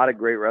have a lot of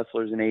great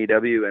wrestlers in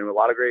AEW and a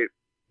lot of great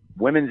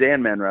women's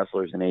and men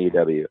wrestlers in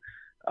AEW.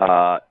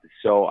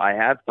 So I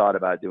have thought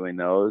about doing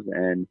those.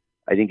 And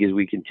I think as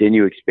we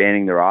continue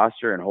expanding the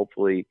roster and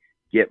hopefully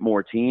get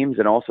more teams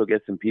and also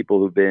get some people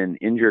who've been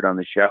injured on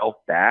the shelf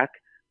back,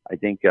 I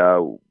think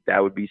that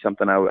would be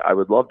something I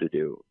would love to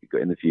do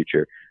in the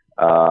future.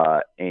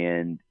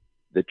 And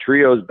the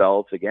trios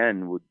belts,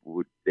 again,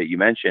 would that you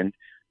mentioned,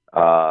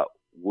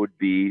 would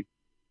be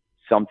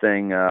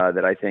something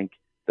that I think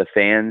the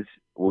fans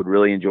would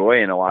really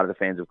enjoy, and a lot of the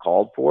fans have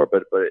called for.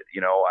 But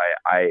you know,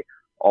 I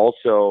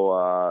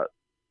also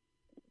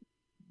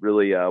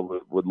really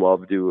would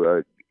love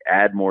to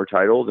add more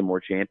titles and more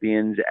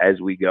champions as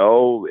we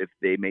go, if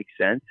they make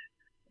sense.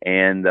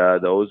 And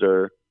those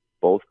are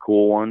both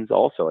cool ones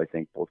also, I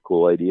think, both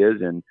cool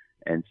ideas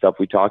and stuff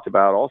we talked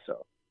about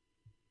also.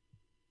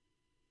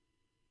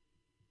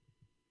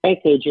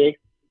 Thanks, AJ.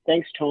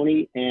 Thanks,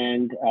 Tony.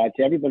 And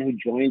to everyone who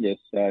joined us,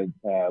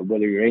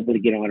 whether you're able to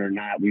get on or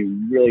not, we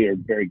really are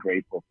very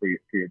grateful for your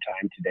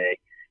time today.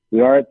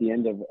 We are at the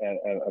end of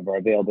our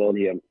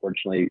availability,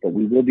 unfortunately, but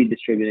we will be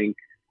distributing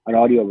an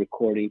audio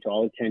recording to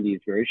all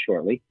attendees very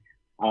shortly.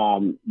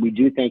 We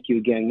do thank you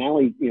again, not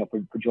only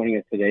for joining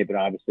us today, but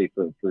obviously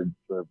for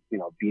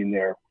being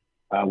there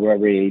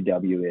wherever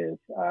AEW is.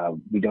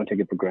 We don't take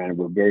it for granted.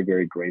 We're very,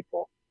 very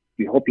grateful.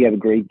 We hope you have a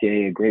great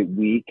day, a great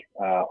week.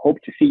 Hope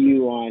to see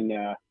you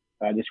on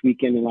this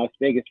weekend in Las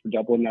Vegas for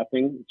Double or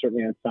Nothing,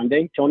 certainly on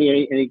Sunday.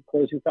 Tony, any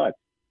closing thoughts?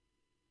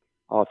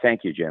 Oh,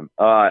 thank you, Jim.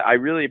 I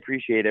really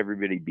appreciate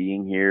everybody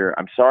being here.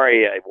 I'm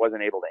sorry I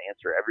wasn't able to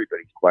answer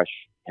everybody's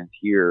questions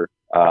here,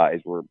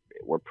 as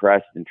we're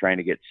pressed and trying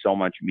to get so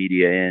much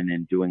media in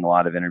and doing a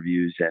lot of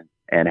interviews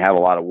and have a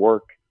lot of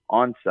work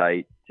on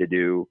site to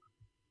do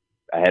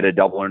ahead of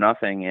Double or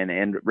Nothing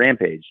and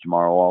Rampage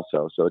tomorrow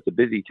also. So it's a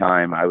busy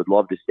time. I would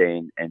love to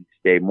stay and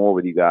stay more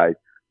with you guys.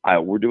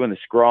 We're doing the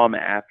scrum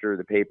after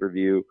the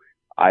pay-per-view.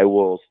 I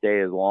will stay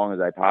as long as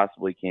I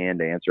possibly can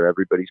to answer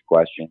everybody's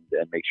questions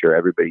and make sure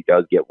everybody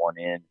does get one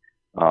in.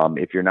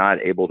 If you're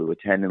not able to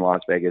attend in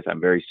Las Vegas,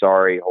 I'm very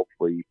sorry.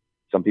 Hopefully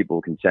some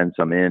people can send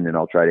some in, and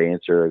I'll try to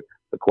answer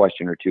a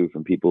question or two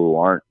from people who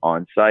aren't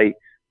on site.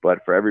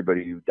 But for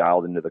everybody who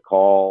dialed into the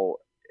call,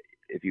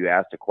 if you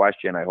asked a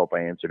question, I hope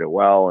I answered it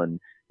well. And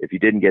if you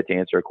didn't get to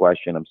answer a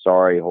question, I'm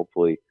sorry.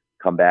 Hopefully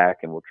come back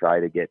and we'll try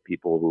to get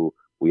people who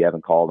we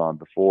haven't called on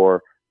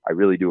before. I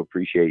really do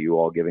appreciate you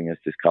all giving us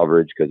this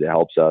coverage, because it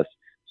helps us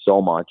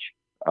so much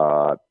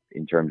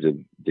in terms of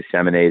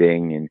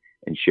disseminating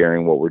and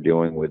sharing what we're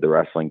doing with the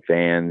wrestling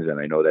fans. And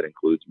I know that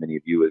includes many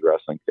of you as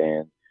wrestling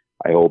fans.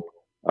 I hope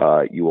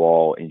you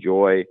all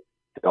enjoy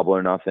Double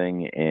or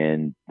Nothing,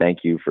 and thank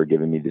you for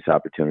giving me this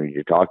opportunity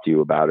to talk to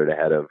you about it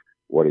ahead of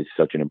what is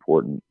such an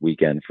important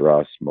weekend for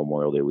us,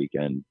 Memorial Day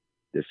weekend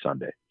this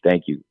Sunday.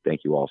 Thank you.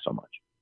 Thank you all so much.